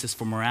firm basis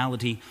for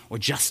morality or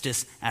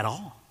justice at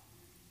all.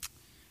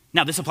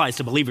 Now, this applies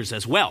to believers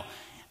as well.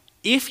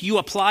 If you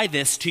apply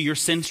this to your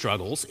sin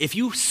struggles, if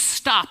you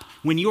stop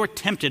when you're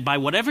tempted by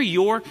whatever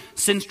your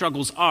sin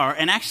struggles are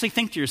and actually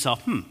think to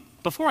yourself,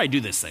 before I do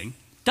this thing,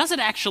 does it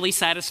actually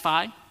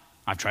satisfy?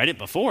 I've tried it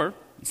before.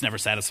 It's never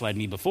satisfied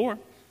me before.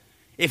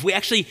 If we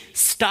actually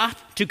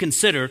stop to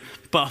consider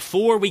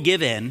before we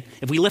give in,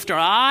 if we lift our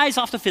eyes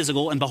off the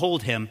physical and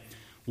behold him,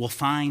 we'll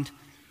find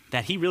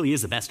that he really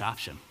is the best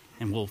option,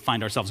 and we'll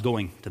find ourselves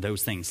going to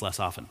those things less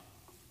often.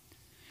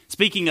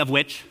 Speaking of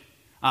which,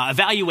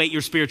 evaluate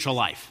your spiritual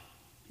life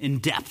in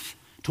depth.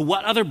 To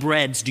what other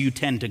breads do you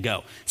tend to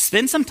go?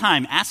 Spend some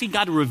time asking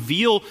God to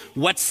reveal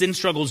what sin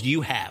struggles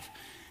you have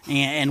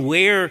and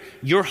where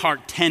your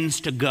heart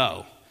tends to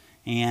go.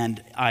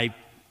 And I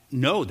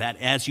know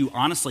that as you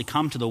honestly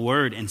come to the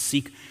Word and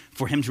seek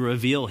for him to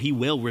reveal, he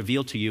will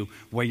reveal to you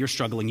where you're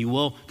struggling. You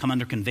will come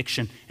under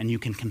conviction, and you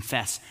can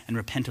confess and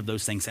repent of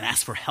those things and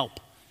ask for help.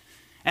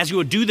 As you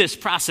would do this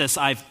process,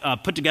 I've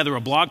put together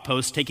a blog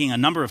post taking a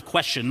number of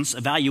questions,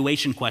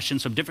 evaluation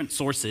questions from different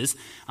sources.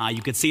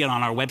 You could see it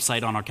on our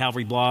website, on our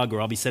Calvary blog,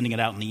 or I'll be sending it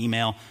out in the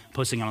email,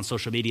 posting it on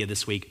social media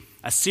this week.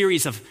 A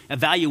series of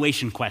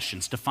evaluation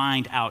questions to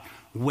find out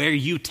where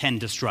you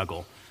tend to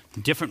struggle.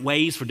 Different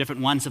ways for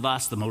different ones of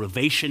us, the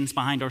motivations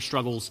behind our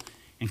struggles.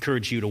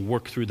 Encourage you to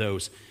work through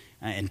those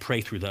and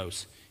pray through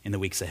those in the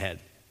weeks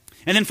ahead.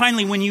 And then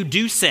finally, when you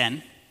do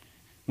sin,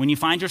 when you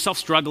find yourself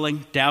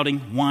struggling,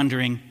 doubting,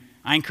 wandering,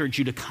 I encourage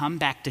you to come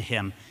back to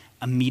him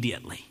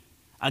immediately,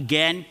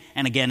 again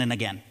and again and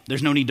again.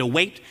 There's no need to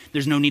wait.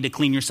 There's no need to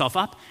clean yourself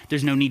up.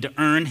 There's no need to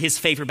earn his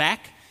favor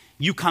back.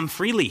 You come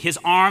freely. His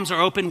arms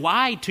are open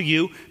wide to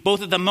you,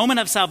 both at the moment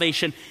of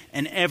salvation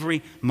and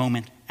every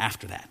moment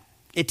after that.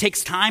 It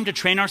takes time to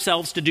train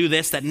ourselves to do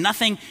this, that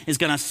nothing is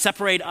going to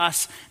separate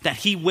us, that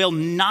he will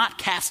not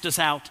cast us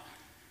out.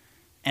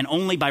 And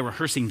only by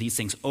rehearsing these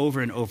things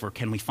over and over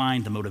can we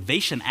find the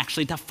motivation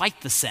actually to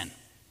fight the sin.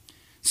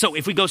 So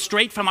if we go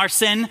straight from our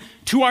sin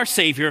to our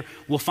Savior,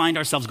 we'll find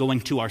ourselves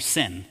going to our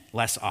sin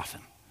less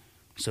often.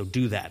 So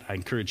do that. I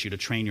encourage you to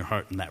train your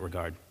heart in that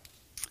regard.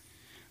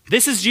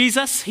 This is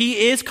Jesus.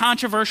 He is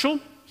controversial.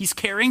 He's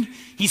caring.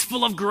 He's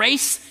full of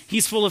grace.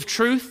 He's full of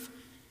truth.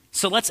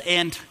 So let's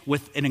end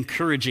with an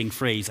encouraging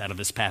phrase out of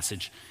this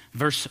passage.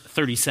 Verse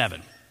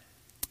 37.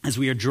 As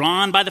we are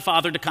drawn by the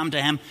Father to come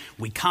to him,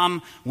 we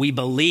come, we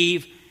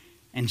believe.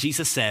 And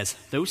Jesus says,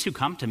 those who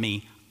come to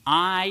me,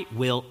 I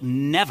will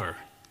never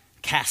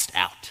cast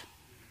out.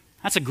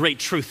 That's a great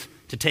truth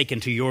to take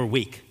into your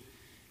week.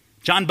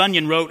 John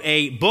Bunyan wrote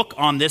a book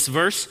on this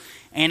verse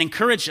and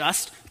encouraged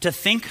us to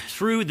think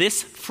through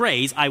this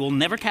phrase, I will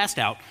never cast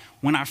out,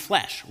 when our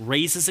flesh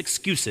raises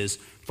excuses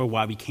for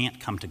why we can't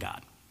come to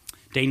God.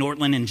 Dane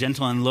Ortlund in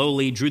Gentle and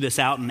Lowly drew this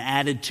out and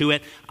added to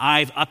it.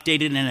 I've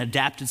updated and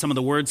adapted some of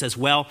the words as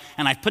well,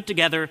 and I've put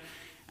together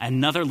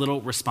another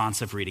little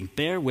responsive reading.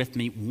 Bear with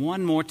me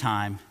one more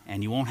time,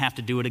 and you won't have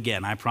to do it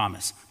again, I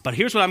promise. But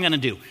here's what I'm going to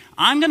do.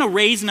 I'm going to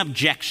raise an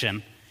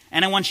objection,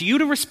 and I want you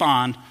to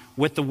respond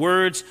with the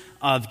words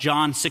of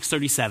John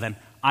 6:37,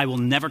 I will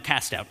never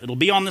cast out. It'll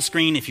be on the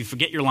screen. If you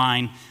forget your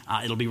line,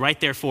 it'll be right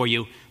there for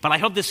you. But I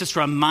hope this just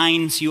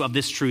reminds you of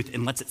this truth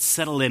and lets it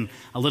settle in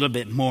a little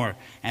bit more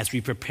as we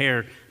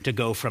prepare to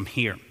go from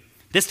here.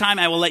 This time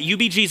I will let you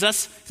be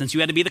Jesus, since you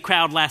had to be the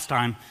crowd last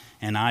time,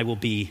 and I will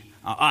be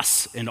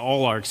us and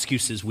all our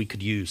excuses we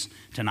could use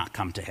to not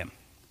come to him.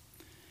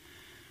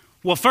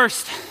 Well,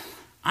 first,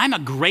 I'm a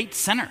great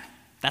sinner.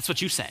 That's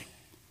what you say.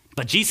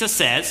 But Jesus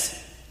says,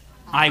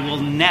 I will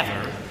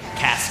never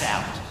cast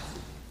out.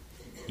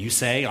 You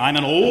say, I'm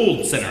an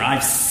old sinner.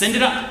 I've sinned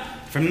it up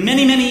for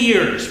many, many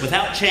years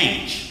without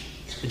change.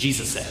 But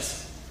Jesus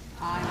says,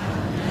 I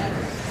will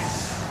never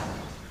cast out.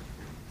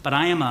 But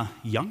I am a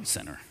young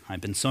sinner.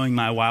 I've been sowing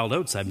my wild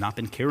oats. I've not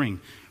been caring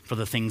for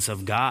the things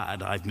of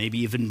God. I've maybe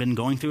even been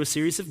going through a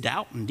series of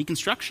doubt and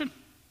deconstruction.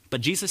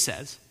 But Jesus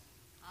says,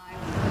 I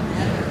will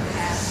never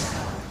cast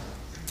out.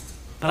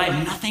 But I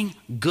have nothing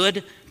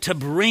good to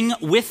bring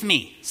with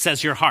me,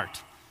 says your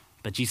heart.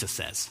 But Jesus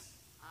says,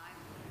 I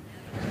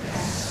will never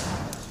cast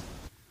out.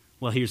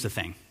 Well, here's the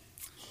thing.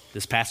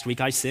 This past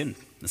week I sinned.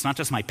 It's not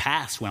just my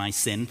past when I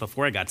sinned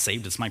before I got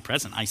saved. It's my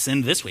present. I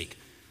sinned this week.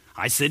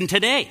 I sinned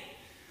today.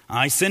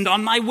 I sinned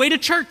on my way to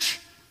church.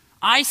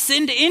 I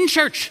sinned in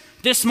church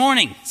this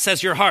morning,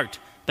 says your heart.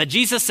 But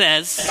Jesus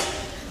says,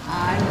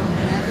 I will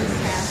never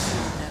cast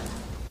out.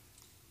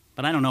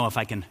 But I don't know if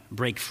I can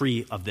break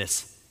free of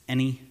this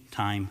any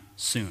time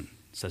soon,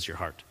 says your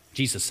heart.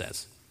 Jesus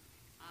says,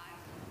 I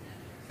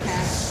will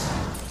never cast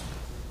out.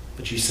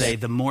 But you say,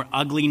 the more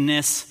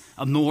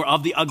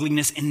of the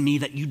ugliness in me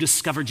that you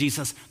discover,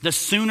 Jesus, the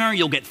sooner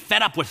you'll get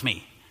fed up with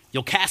me.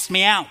 You'll cast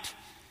me out.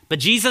 But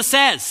Jesus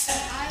says,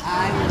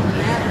 I will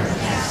never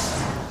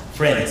cast out.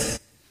 Friends,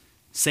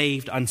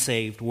 saved,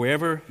 unsaved,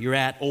 wherever you're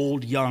at,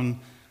 old, young,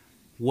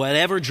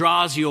 whatever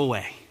draws you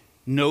away,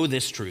 know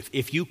this truth.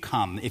 If you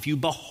come, if you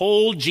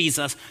behold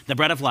Jesus, the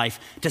bread of life,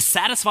 to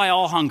satisfy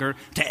all hunger,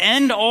 to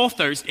end all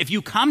thirst, if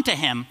you come to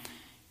him,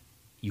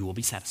 you will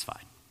be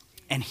satisfied.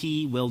 And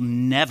he will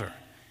never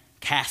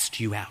cast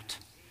you out.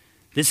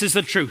 This is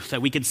the truth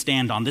that we can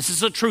stand on. This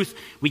is the truth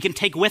we can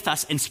take with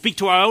us and speak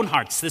to our own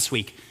hearts this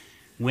week.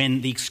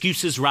 When the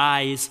excuses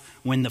rise,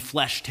 when the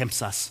flesh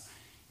tempts us,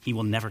 he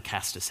will never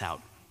cast us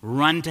out.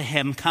 Run to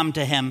him, come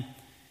to him,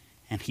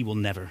 and he will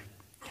never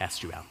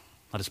cast you out.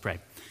 Let us pray.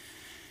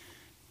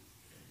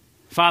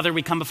 Father,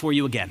 we come before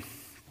you again,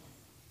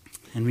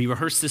 and we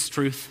rehearse this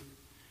truth.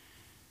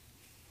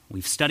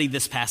 We've studied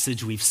this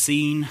passage. We've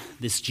seen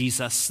this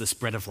Jesus, this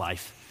bread of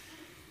life.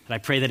 And I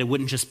pray that it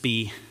wouldn't just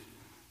be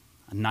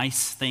a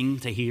nice thing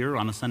to hear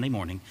on a Sunday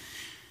morning,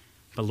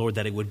 but Lord,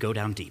 that it would go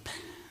down deep,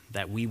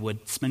 that we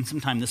would spend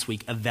some time this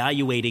week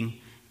evaluating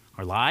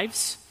our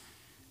lives.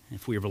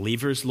 If we are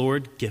believers,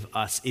 Lord, give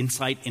us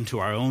insight into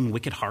our own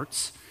wicked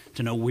hearts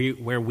to know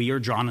where we are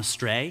drawn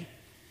astray,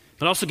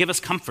 but also give us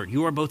comfort.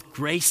 You are both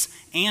grace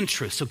and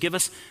truth, so give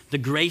us the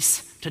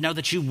grace to know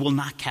that you will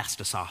not cast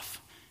us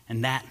off,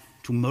 and that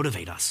to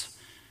motivate us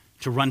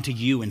to run to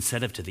you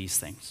instead of to these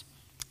things.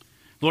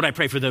 Lord, I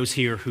pray for those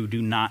here who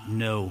do not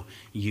know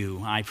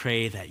you. I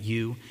pray that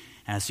you,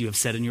 as you have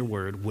said in your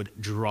word, would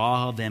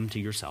draw them to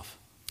yourself,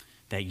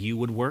 that you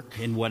would work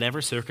in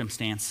whatever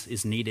circumstance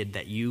is needed,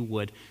 that you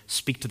would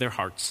speak to their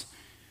hearts,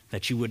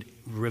 that you would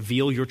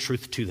reveal your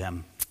truth to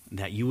them,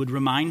 that you would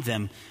remind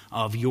them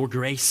of your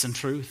grace and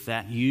truth,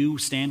 that you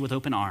stand with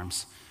open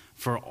arms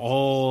for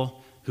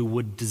all who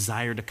would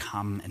desire to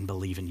come and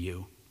believe in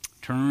you.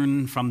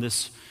 Turn from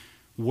this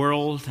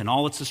world and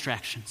all its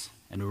distractions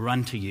and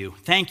run to you.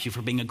 Thank you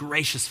for being a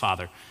gracious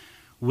Father,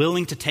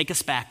 willing to take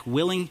us back,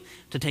 willing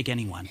to take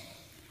anyone.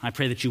 I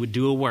pray that you would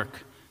do a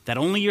work that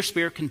only your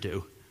Spirit can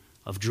do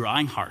of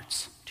drawing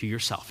hearts to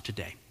yourself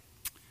today.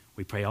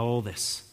 We pray all this